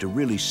agents have to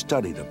really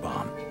study the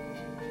bomb.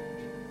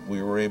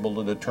 We were able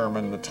to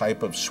determine the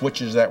type of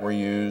switches that were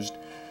used,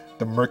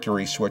 the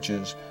mercury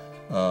switches,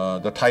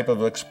 the type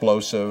of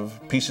explosive,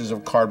 pieces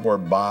of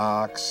cardboard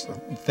box,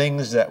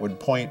 things that would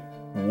point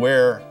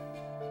where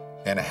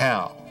and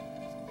how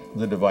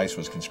the device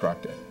was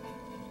constructed.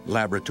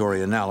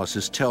 Laboratory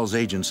analysis tells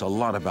agents a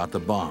lot about the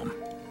bomb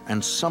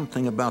and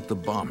something about the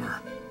bomber.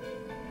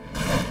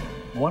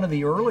 One of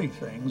the early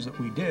things that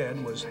we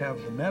did was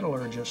have the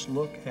metallurgists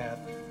look at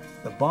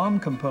the bomb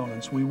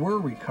components we were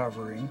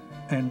recovering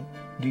and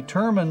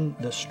determine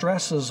the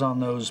stresses on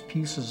those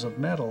pieces of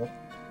metal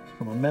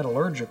from a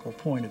metallurgical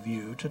point of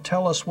view to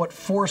tell us what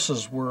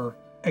forces were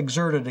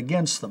exerted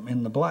against them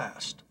in the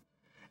blast.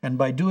 And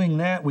by doing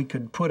that, we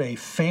could put a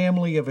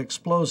family of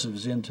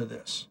explosives into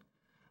this.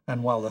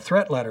 And while the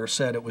threat letter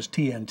said it was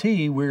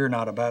TNT, we're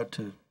not about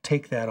to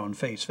take that on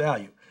face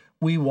value.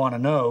 We want to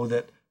know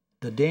that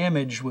the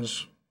damage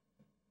was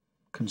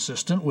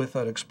consistent with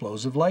an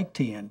explosive like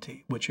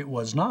TNT, which it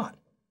was not.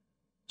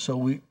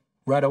 So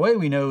right away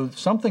we know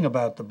something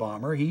about the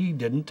bomber. He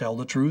didn't tell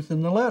the truth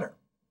in the letter.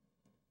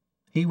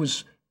 He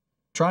was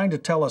trying to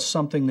tell us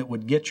something that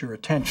would get your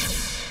attention.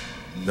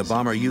 The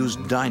bomber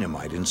used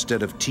dynamite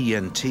instead of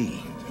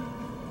TNT.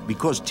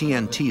 Because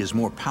TNT is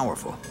more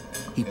powerful,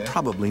 he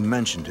probably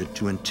mentioned it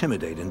to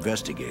intimidate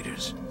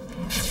investigators.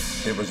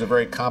 It was a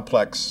very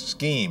complex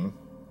scheme,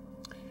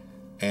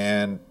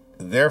 and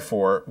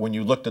therefore, when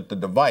you looked at the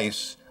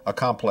device, a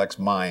complex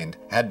mind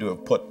had to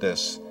have put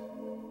this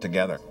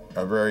together.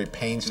 A very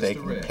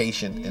painstaking,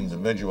 patient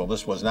individual.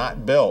 This was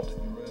not built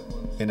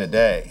in a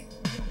day.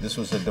 This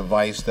was a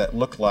device that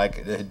looked like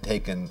it had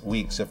taken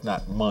weeks, if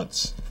not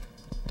months,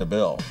 to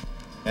build.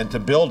 And to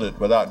build it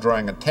without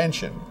drawing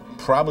attention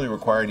probably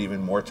required even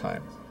more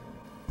time.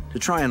 To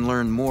try and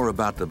learn more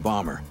about the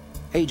bomber,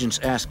 agents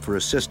asked for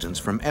assistance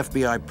from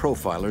FBI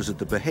profilers at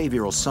the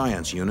Behavioral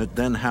Science Unit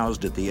then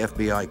housed at the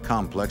FBI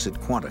complex at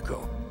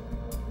Quantico.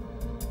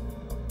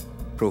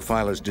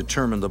 Profilers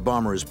determined the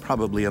bomber is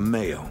probably a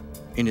male,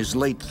 in his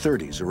late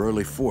 30s or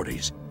early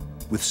 40s,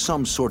 with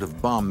some sort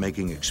of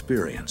bomb-making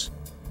experience.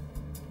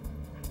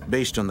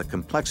 Based on the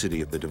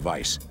complexity of the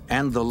device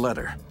and the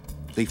letter,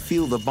 they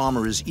feel the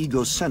bomber is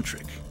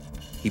egocentric.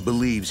 He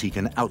believes he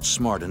can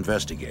outsmart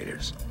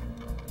investigators.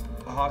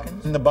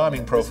 And the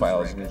bombing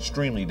profile is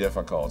extremely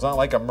difficult. It's not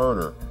like a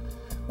murder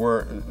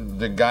where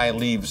the guy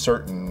leaves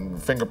certain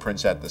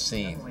fingerprints at the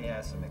scene.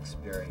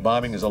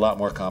 Bombing is a lot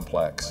more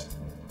complex.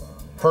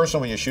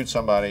 Personal, when you shoot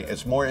somebody,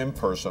 it's more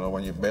impersonal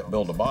when you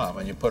build a bomb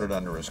and you put it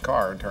under his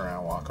car and turn around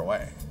and walk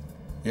away.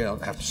 You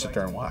don't have to sit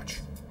there and watch.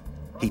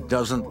 He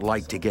doesn't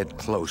like to get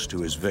close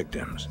to his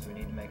victims.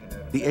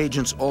 The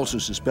agents also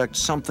suspect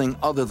something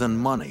other than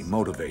money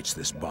motivates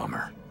this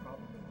bomber.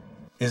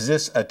 Is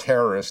this a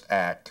terrorist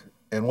act?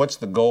 And what's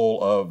the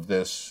goal of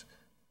this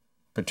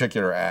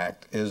particular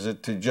act? Is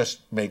it to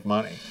just make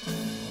money?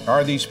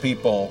 Are these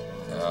people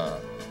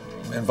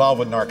involved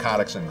with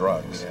narcotics and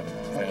drugs?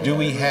 Do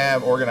we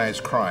have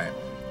organized crime,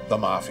 the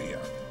mafia?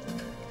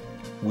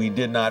 We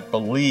did not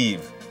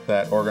believe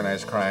that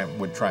organized crime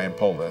would try and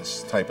pull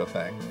this type of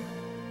thing.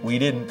 We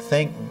didn't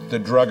think the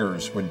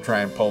druggers would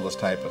try and pull this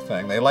type of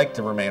thing. They like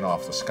to remain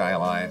off the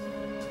skyline.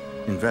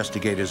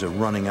 Investigators are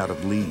running out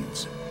of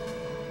leads,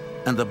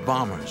 and the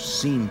bombers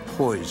seem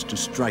poised to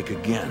strike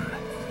again.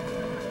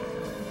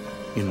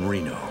 In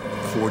Reno,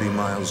 40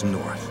 miles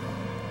north,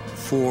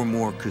 4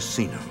 more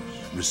casinos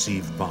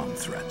received bomb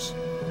threats.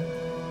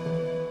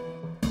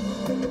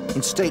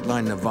 In State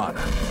Line,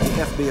 Nevada,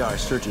 the FBI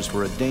searches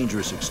for a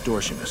dangerous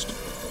extortionist.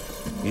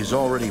 He's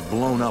already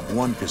blown up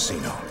one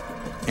casino,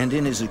 and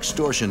in his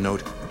extortion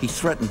note, he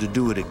threatened to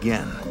do it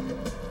again.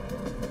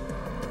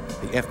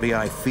 The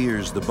FBI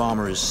fears the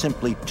bomber is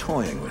simply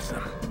toying with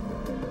them.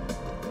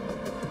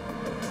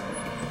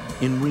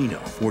 In Reno,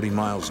 40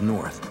 miles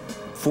north,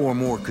 4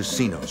 more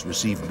casinos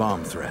received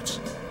bomb threats.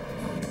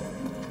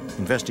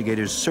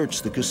 Investigators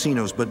search the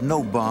casinos, but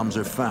no bombs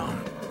are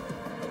found.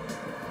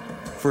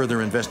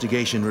 Further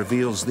investigation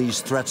reveals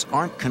these threats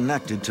aren't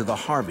connected to the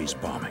Harvey's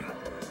bombing.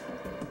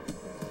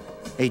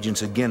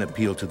 Agents again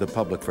appeal to the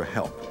public for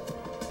help.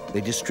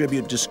 They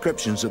distribute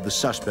descriptions of the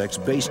suspects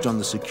based on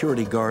the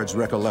security guards'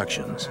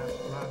 recollections.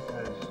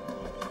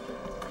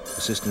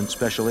 Assistant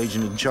Special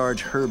Agent in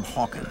Charge Herb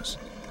Hawkins.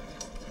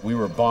 We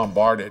were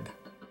bombarded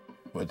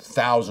with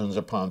thousands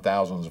upon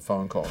thousands of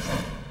phone calls.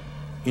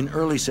 In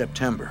early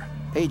September,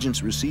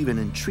 agents receive an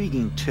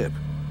intriguing tip.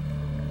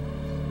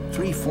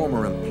 3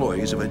 former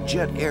employees of a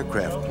jet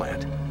aircraft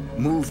plant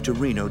moved to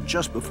Reno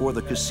just before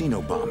the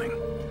casino bombing.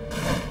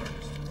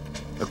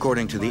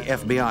 According to the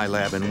FBI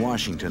lab in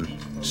Washington,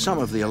 some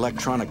of the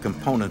electronic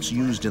components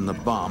used in the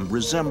bomb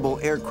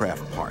resemble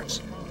aircraft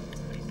parts.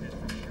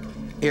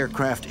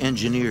 Aircraft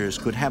engineers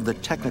could have the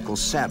technical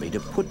savvy to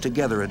put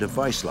together a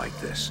device like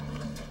this.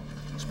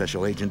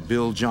 Special Agent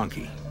Bill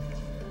Junkie.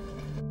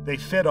 They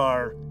fit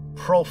our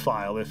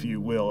profile, if you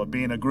will, of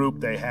being a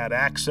group. They had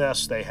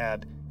access, they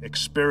had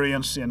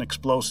experience in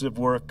explosive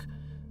work.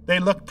 They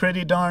looked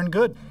pretty darn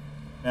good.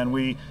 And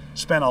we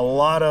spent a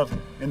lot of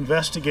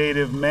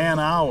investigative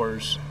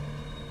man-hours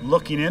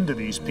looking into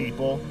these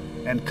people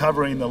and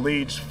covering the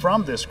leads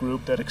from this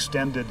group that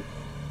extended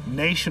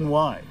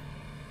nationwide.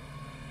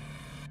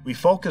 We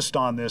focused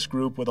on this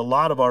group with a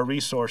lot of our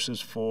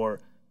resources for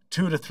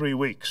 2 to 3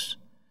 weeks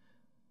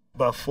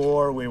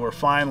before we were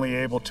finally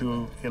able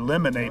to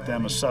eliminate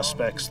them as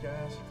suspects.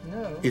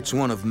 It's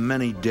one of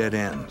many dead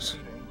ends,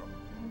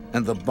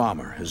 and the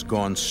bomber has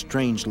gone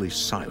strangely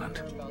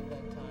silent.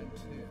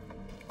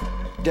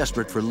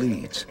 Desperate for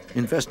leads,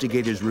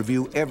 investigators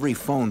review every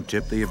phone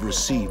tip they have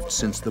received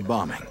since the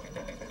bombing.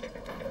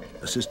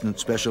 Assistant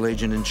Special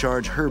Agent in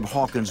Charge Herb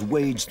Hawkins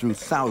wades through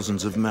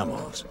thousands of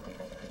memos.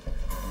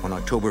 On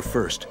October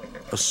 1st,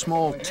 a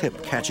small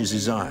tip catches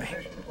his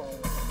eye.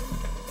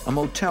 A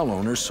motel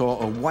owner saw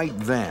a white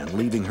van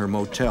leaving her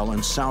motel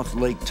in South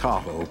Lake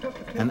Tahoe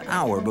an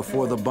hour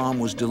before the bomb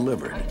was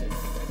delivered.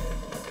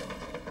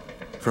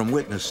 From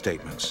witness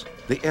statements,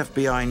 the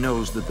FBI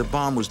knows that the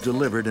bomb was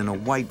delivered in a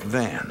white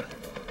van.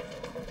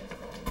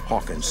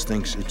 Hawkins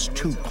thinks it's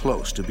too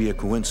close to be a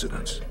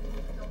coincidence.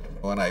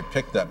 When I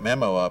picked that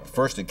memo up,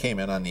 first it came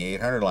in on the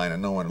 800 line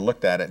and no one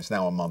looked at it. It's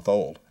now a month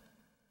old.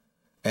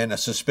 And a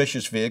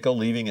suspicious vehicle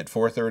leaving at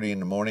 4:30 in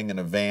the morning in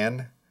a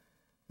van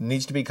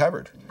needs to be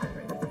covered.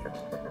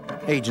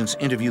 Agents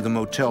interview the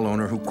motel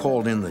owner who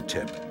called in the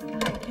tip.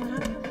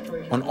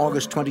 On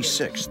August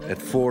 26th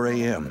at 4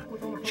 a.m.,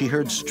 she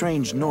heard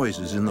strange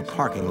noises in the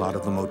parking lot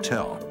of the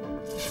motel.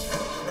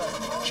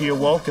 She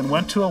awoke and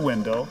went to a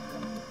window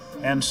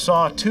and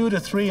saw 2 to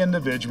 3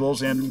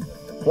 individuals in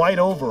white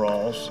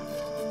overalls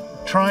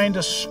trying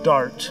to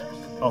start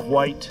a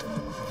white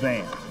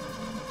van.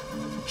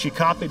 She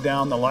copied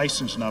down the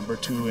license number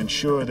to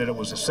ensure that it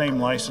was the same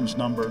license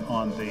number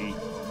on the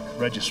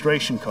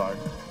registration card.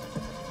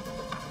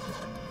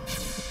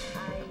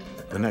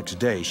 The next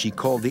day, she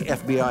called the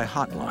FBI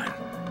hotline.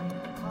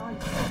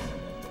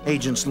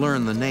 Agents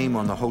learn the name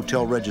on the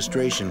hotel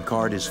registration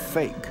card is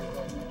fake.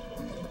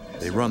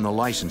 They run the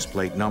license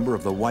plate number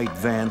of the white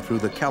van through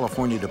the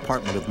California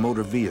Department of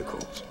Motor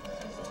Vehicles.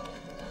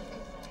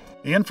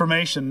 The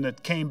information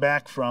that came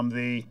back from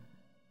the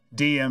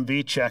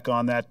DMV check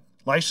on that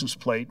license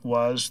plate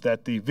was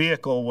that the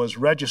vehicle was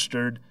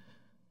registered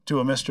to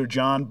a Mr.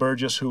 John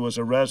Burgess, who was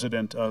a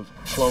resident of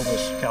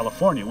Clovis,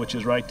 California, which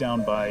is right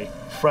down by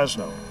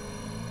Fresno.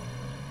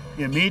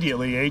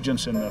 Immediately,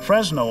 agents in the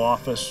Fresno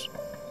office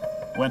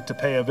went to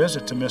pay a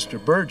visit to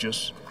Mr.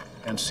 Burgess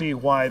and see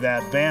why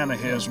that van of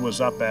his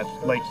was up at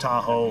Lake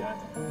Tahoe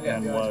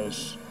and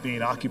was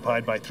being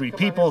occupied by 3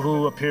 people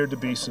who appeared to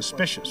be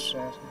suspicious.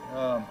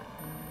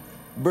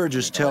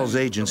 Burgess tells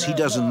agents he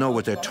doesn't know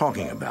what they're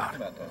talking about.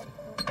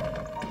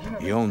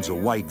 He owns a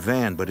white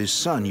van, but his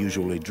son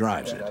usually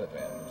drives it.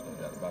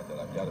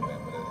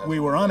 We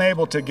were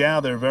unable to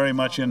gather very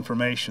much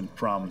information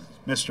from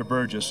Mr.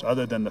 Burgess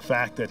other than the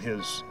fact that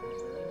his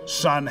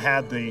son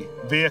had the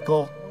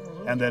vehicle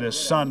and that his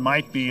son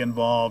might be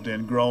involved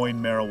in growing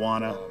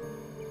marijuana.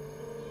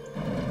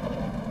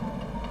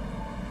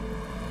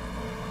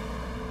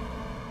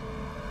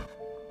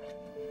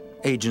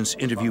 Agents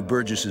interview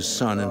Burgess's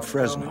son in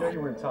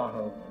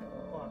Fresno.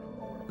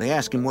 They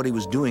ask him what he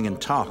was doing in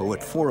Tahoe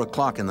at 4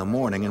 o'clock in the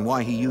morning and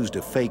why he used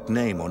a fake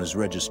name on his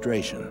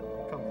registration.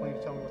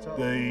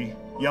 The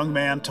young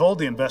man told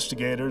the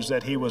investigators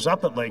that he was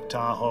up at Lake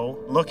Tahoe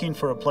looking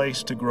for a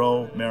place to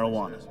grow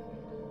marijuana.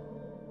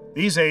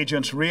 These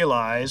agents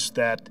realized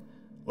that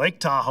Lake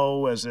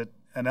Tahoe is at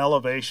an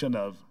elevation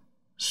of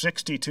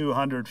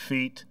 6,200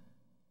 feet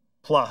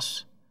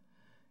plus.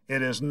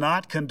 It is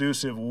not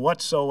conducive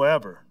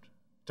whatsoever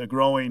to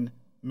growing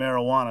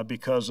marijuana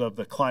because of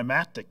the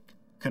climatic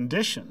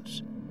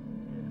conditions.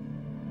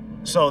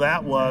 So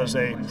that was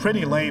a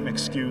pretty lame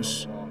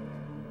excuse.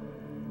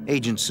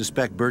 Agents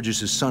suspect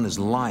Burgess's son is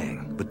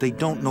lying, but they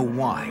don't know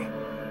why.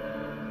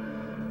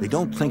 They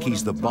don't think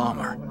he's the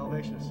bomber.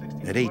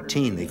 At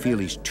 18, they feel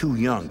he's too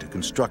young to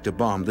construct a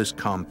bomb this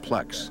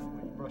complex.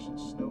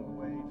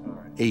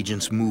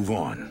 Agents move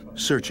on,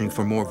 searching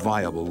for more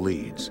viable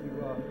leads.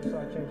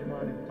 decide to change your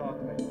mind and talk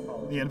to me,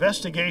 call us. The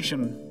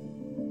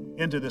investigation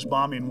into this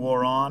bombing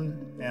wore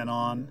on and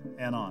on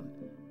and on.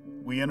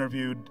 We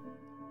interviewed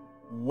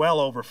well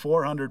over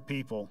 400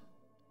 people,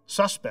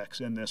 suspects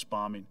in this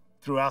bombing,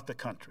 throughout the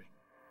country.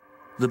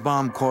 The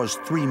bomb caused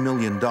 $3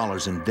 million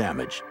in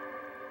damage.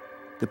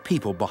 The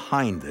people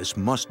behind this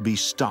must be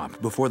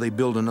stopped before they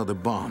build another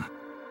bomb.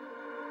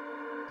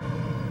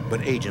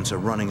 But agents are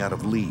running out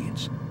of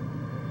leads.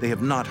 They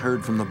have not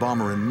heard from the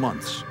bomber in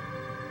months.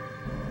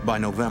 By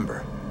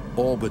November,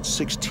 all but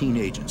 16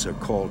 agents are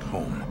called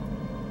home.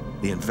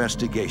 The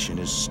investigation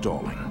is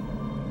stalling.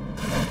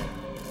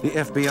 The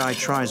FBI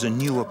tries a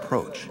new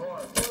approach.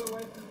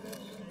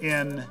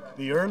 In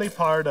the early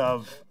part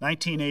of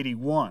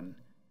 1981,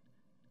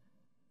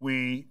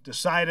 we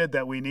decided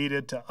that we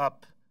needed to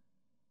up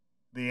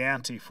the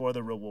ante for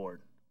the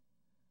reward.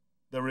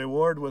 The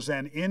reward was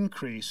then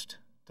increased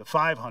to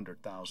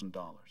 $500,000,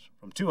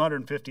 from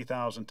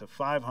 $250,000 to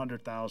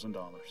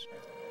 $500,000.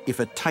 If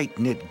a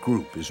tight-knit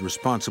group is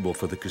responsible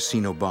for the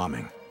casino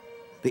bombing,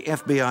 the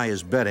FBI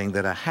is betting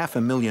that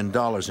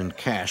 $500,000 in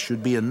cash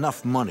should be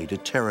enough money to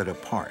tear it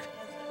apart.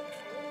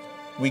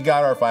 We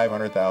got our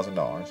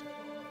 $500,000,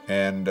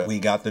 and we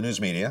got the news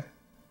media,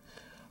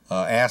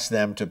 asked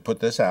them to put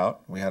this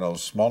out. We had a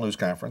small news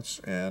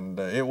conference, and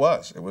it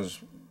was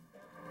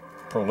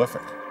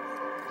prolific.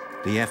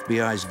 The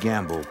FBI's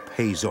gamble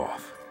pays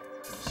off.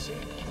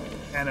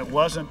 And it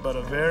wasn't but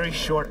a very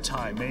short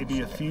time,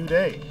 maybe a few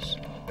days,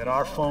 that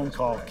our phone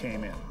call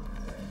came in.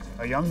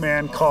 A young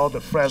man called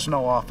the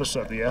Fresno office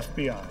of the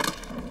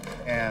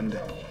FBI and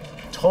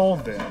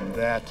told them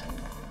that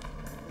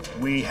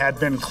we had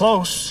been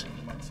close,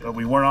 but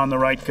we weren't on the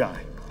right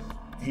guy.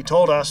 He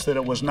told us that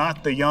it was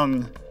not the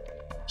young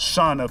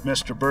son of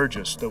Mr.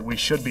 Burgess that we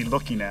should be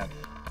looking at,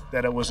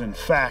 that it was in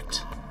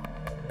fact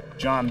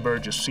John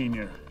Burgess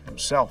Sr.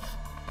 himself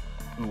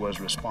who was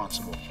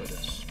responsible for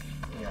this.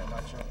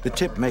 The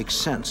tip makes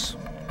sense.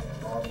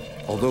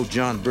 Although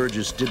John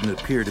Burgess didn't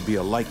appear to be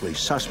a likely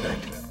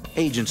suspect,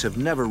 agents have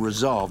never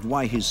resolved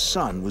why his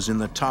son was in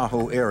the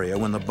Tahoe area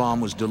when the bomb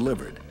was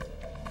delivered.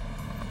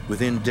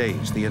 Within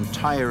days, the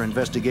entire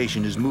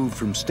investigation is moved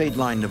from State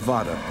Line,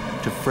 Nevada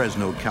to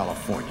Fresno,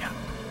 California.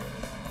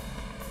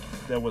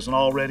 There was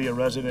already a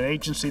resident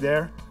agency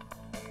there,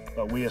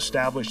 but we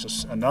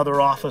established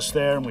another office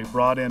there, and we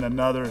brought in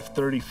another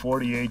 30,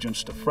 40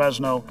 agents to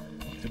Fresno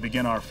to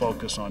begin our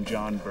focus on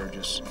John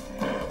Burgess.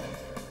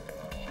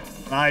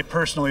 I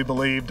personally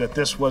believed that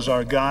this was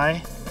our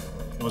guy.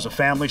 There was a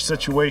family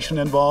situation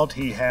involved.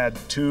 He had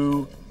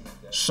two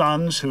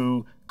sons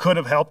who could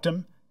have helped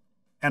him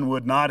and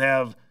would not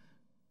have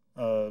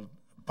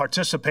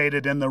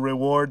participated in the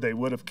reward. They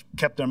would have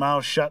kept their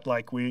mouths shut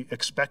like we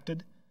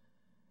expected.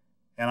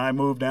 And I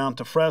moved down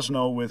to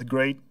Fresno with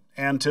great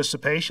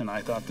anticipation.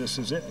 I thought, this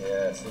is it.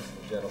 Yes,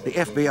 the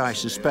FBI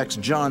suspects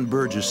John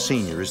Burgess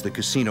Sr. is the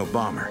casino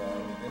bomber,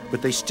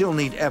 but they still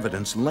need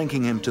evidence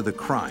linking him to the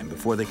crime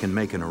before they can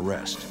make an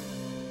arrest.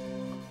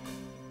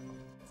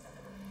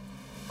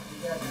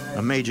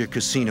 A major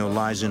casino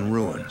lies in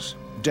ruins,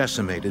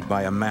 decimated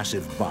by a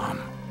massive bomb.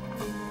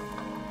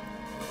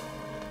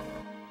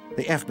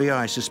 The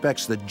FBI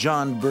suspects that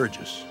John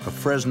Burgess, a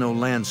Fresno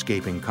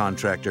landscaping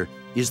contractor,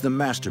 is the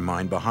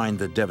mastermind behind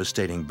the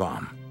devastating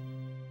bomb.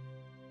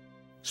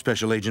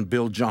 Special Agent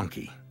Bill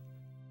Jonke.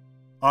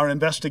 Our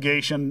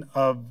investigation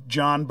of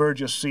John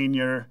Burgess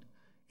Sr.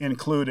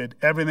 included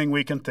everything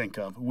we can think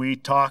of. We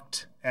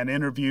talked and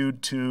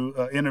interviewed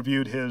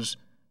his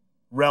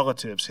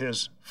relatives,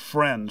 his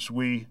friends.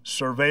 We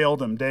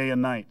surveilled him day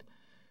and night.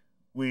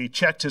 We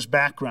checked his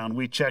background.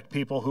 We checked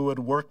people who had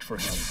worked for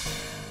him.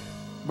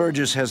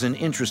 Burgess has an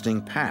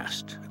interesting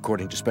past,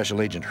 according to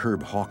Special Agent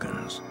Herb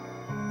Hawkins.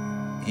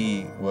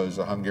 He was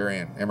a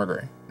Hungarian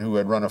immigrant who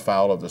had run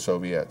afoul of the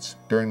Soviets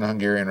during the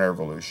Hungarian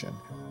Revolution.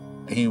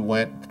 He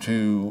went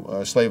to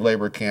a slave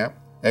labor camp,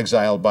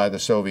 exiled by the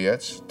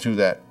Soviets to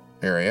that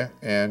area,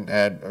 and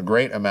had a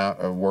great amount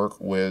of work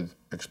with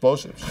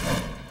explosives.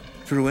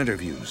 Through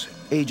interviews,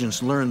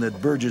 agents learn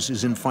that Burgess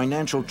is in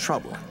financial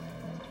trouble.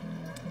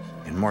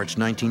 In March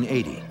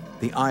 1980,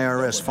 the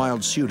IRS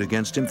filed suit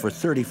against him for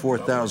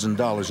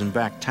 $34,000 in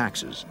back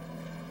taxes.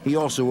 He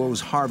also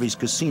owes Harvey's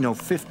Casino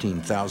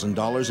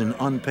 $15,000 in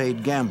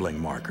unpaid gambling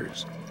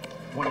markers.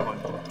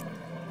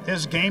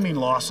 His gaming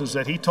losses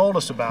that he told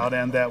us about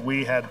and that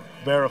we had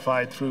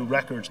verified through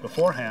records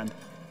beforehand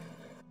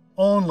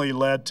only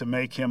led to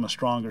make him a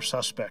stronger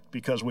suspect,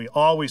 because we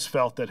always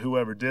felt that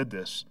whoever did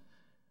this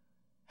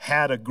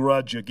had a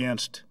grudge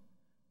against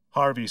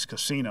Harvey's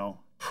Casino,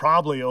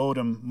 probably owed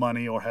him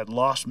money or had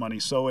lost money,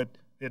 so it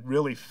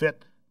really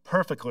fit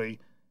perfectly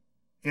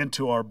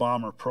into our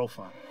bomber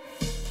profile.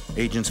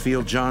 Agents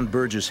feel John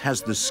Burgess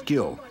has the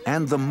skill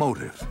and the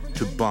motive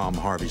to bomb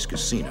Harvey's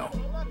Casino.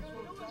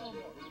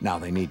 Now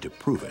they need to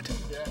prove it.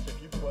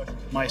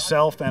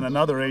 Myself and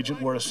another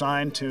agent were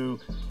assigned to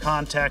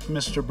contact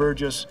Mr.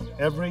 Burgess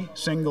every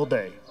single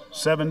day,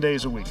 7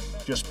 days a week.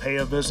 Just pay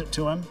a visit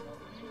to him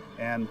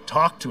and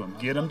talk to him,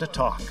 get him to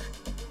talk.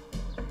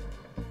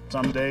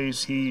 Some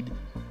days he'd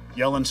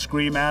yell and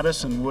scream at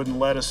us and wouldn't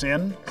let us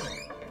in.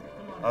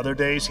 Other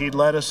days he'd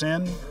let us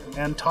in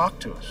and talk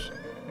to us.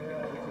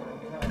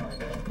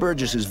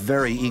 Burgess is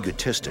very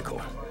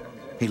egotistical.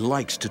 He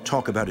likes to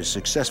talk about his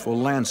successful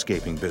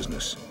landscaping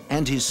business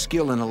and his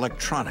skill in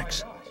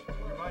electronics.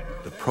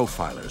 The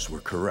profilers were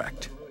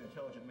correct.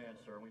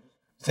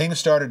 Things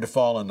started to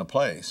fall into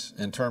place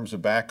in terms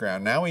of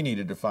background. Now we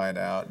needed to find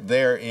out,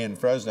 there in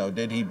Fresno,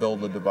 did he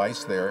build a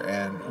device there,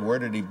 and where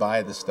did he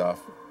buy the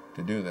stuff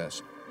to do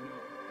this?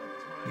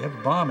 You have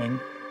a bombing,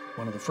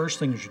 one of the first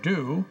things you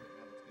do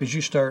is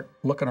you start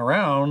looking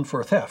around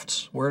for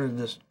thefts. Where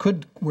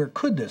could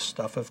this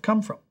stuff have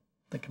come from?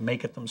 They could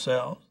make it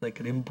themselves, they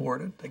could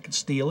import it, they could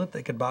steal it,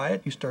 they could buy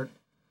it. You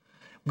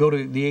go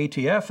to the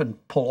ATF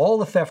and pull all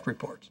the theft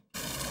reports.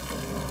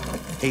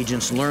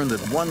 Agents learned that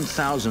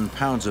 1,000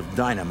 pounds of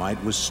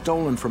dynamite was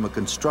stolen from a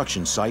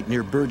construction site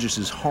near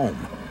Burgess's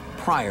home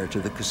prior to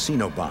the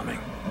casino bombing.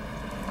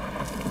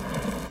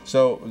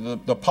 So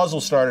the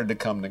puzzle started to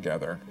come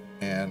together,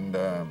 and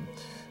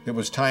it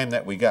was time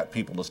that we got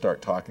people to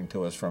start talking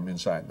to us from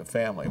inside the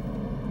family.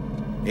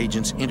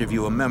 Agents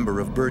interview a member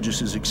of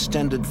Burgess's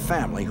extended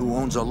family who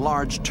owns a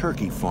large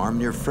turkey farm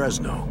near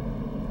Fresno.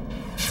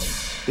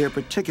 They're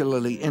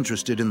particularly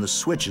interested in the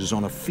switches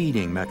on a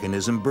feeding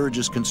mechanism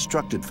Burgess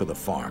constructed for the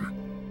farm.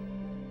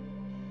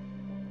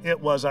 It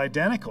was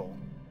identical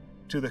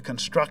to the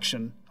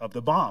construction of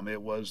the bomb.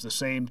 It was the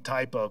same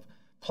type of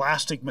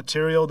plastic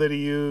material that he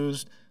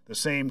used, the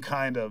same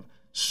kind of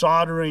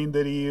soldering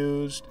that he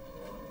used.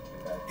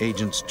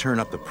 Agents turn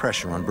up the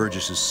pressure on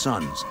Burgess's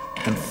sons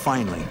and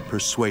finally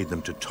persuade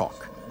them to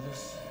talk.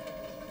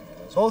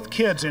 Both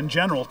kids in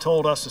general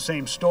told us the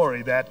same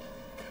story, that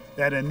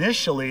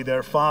initially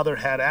their father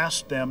had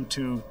asked them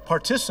to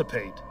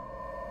participate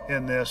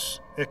in this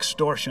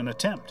extortion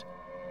attempt.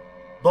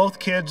 Both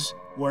kids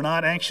were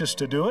not anxious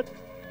to do it.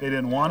 They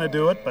didn't want to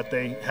do it, but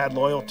they had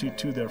loyalty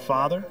to their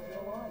father.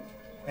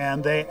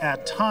 And they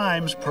at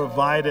times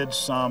provided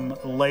some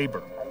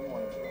labor.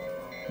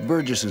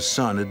 Burgess's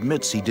son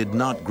admits he did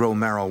not grow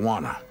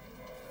marijuana.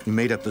 He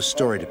made up the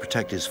story to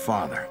protect his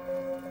father.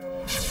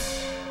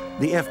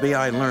 The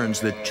FBI learns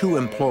that 2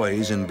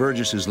 employees in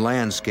Burgess's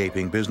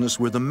landscaping business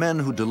were the men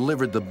who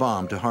delivered the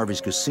bomb to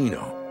Harvey's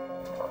casino.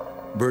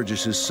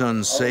 Burgess's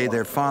sons say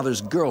their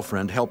father's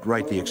girlfriend helped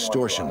write the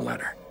extortion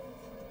letter.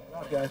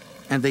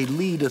 And they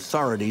lead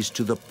authorities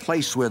to the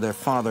place where their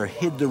father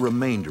hid the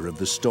remainder of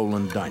the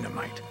stolen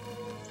dynamite.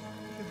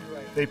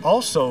 They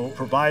also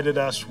provided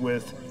us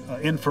with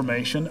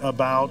information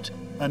about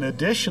an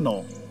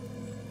additional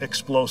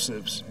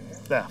explosives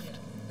theft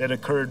that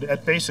occurred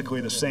at basically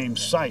the same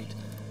site.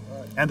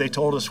 And they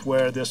told us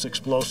where this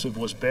explosive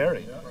was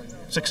buried.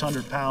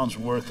 600 pounds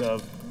worth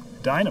of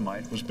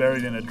dynamite was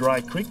buried in a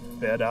dry creek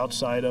bed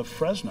outside of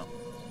Fresno.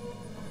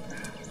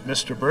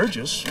 Mr.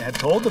 Burgess had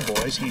told the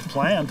boys he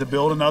planned to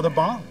build another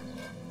bomb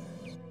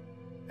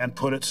and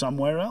put it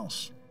somewhere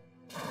else.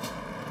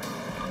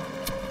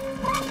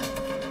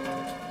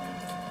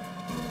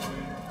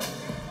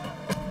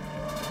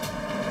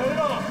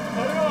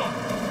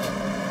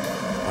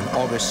 On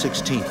August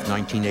 16,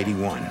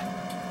 1981,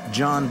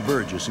 John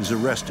Burgess is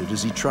arrested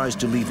as he tries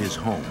to leave his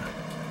home.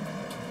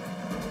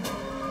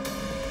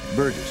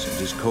 Burgess and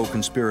his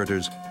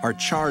co-conspirators are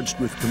charged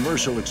with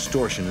commercial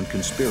extortion and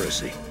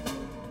conspiracy.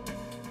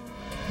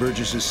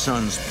 Burgess's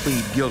sons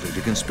plead guilty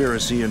to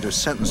conspiracy and are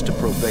sentenced to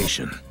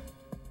probation.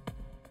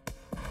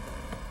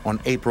 On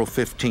April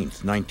 15,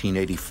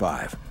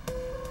 1985,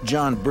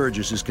 John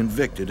Burgess is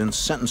convicted and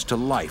sentenced to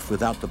life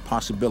without the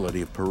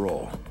possibility of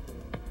parole.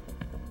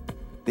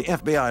 The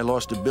FBI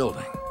lost a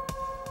building,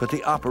 but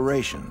the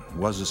operation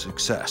was a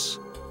success.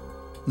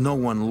 No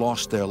one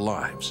lost their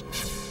lives,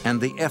 and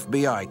the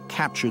FBI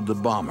captured the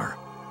bomber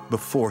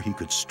before he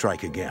could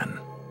strike again.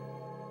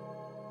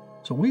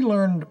 So we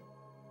learned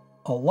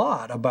a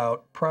lot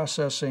about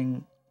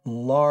processing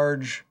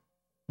large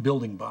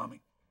building bombing.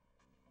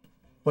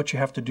 What you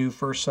have to do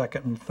first,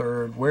 second, and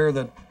third, where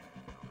the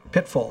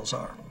pitfalls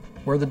are,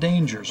 where the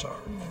dangers are.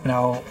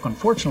 Now,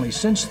 unfortunately,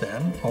 since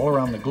then, all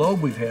around the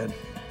globe, we've had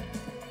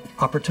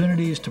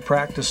opportunities to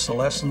practice the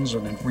lessons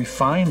and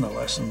refine the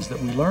lessons that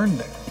we learned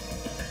there.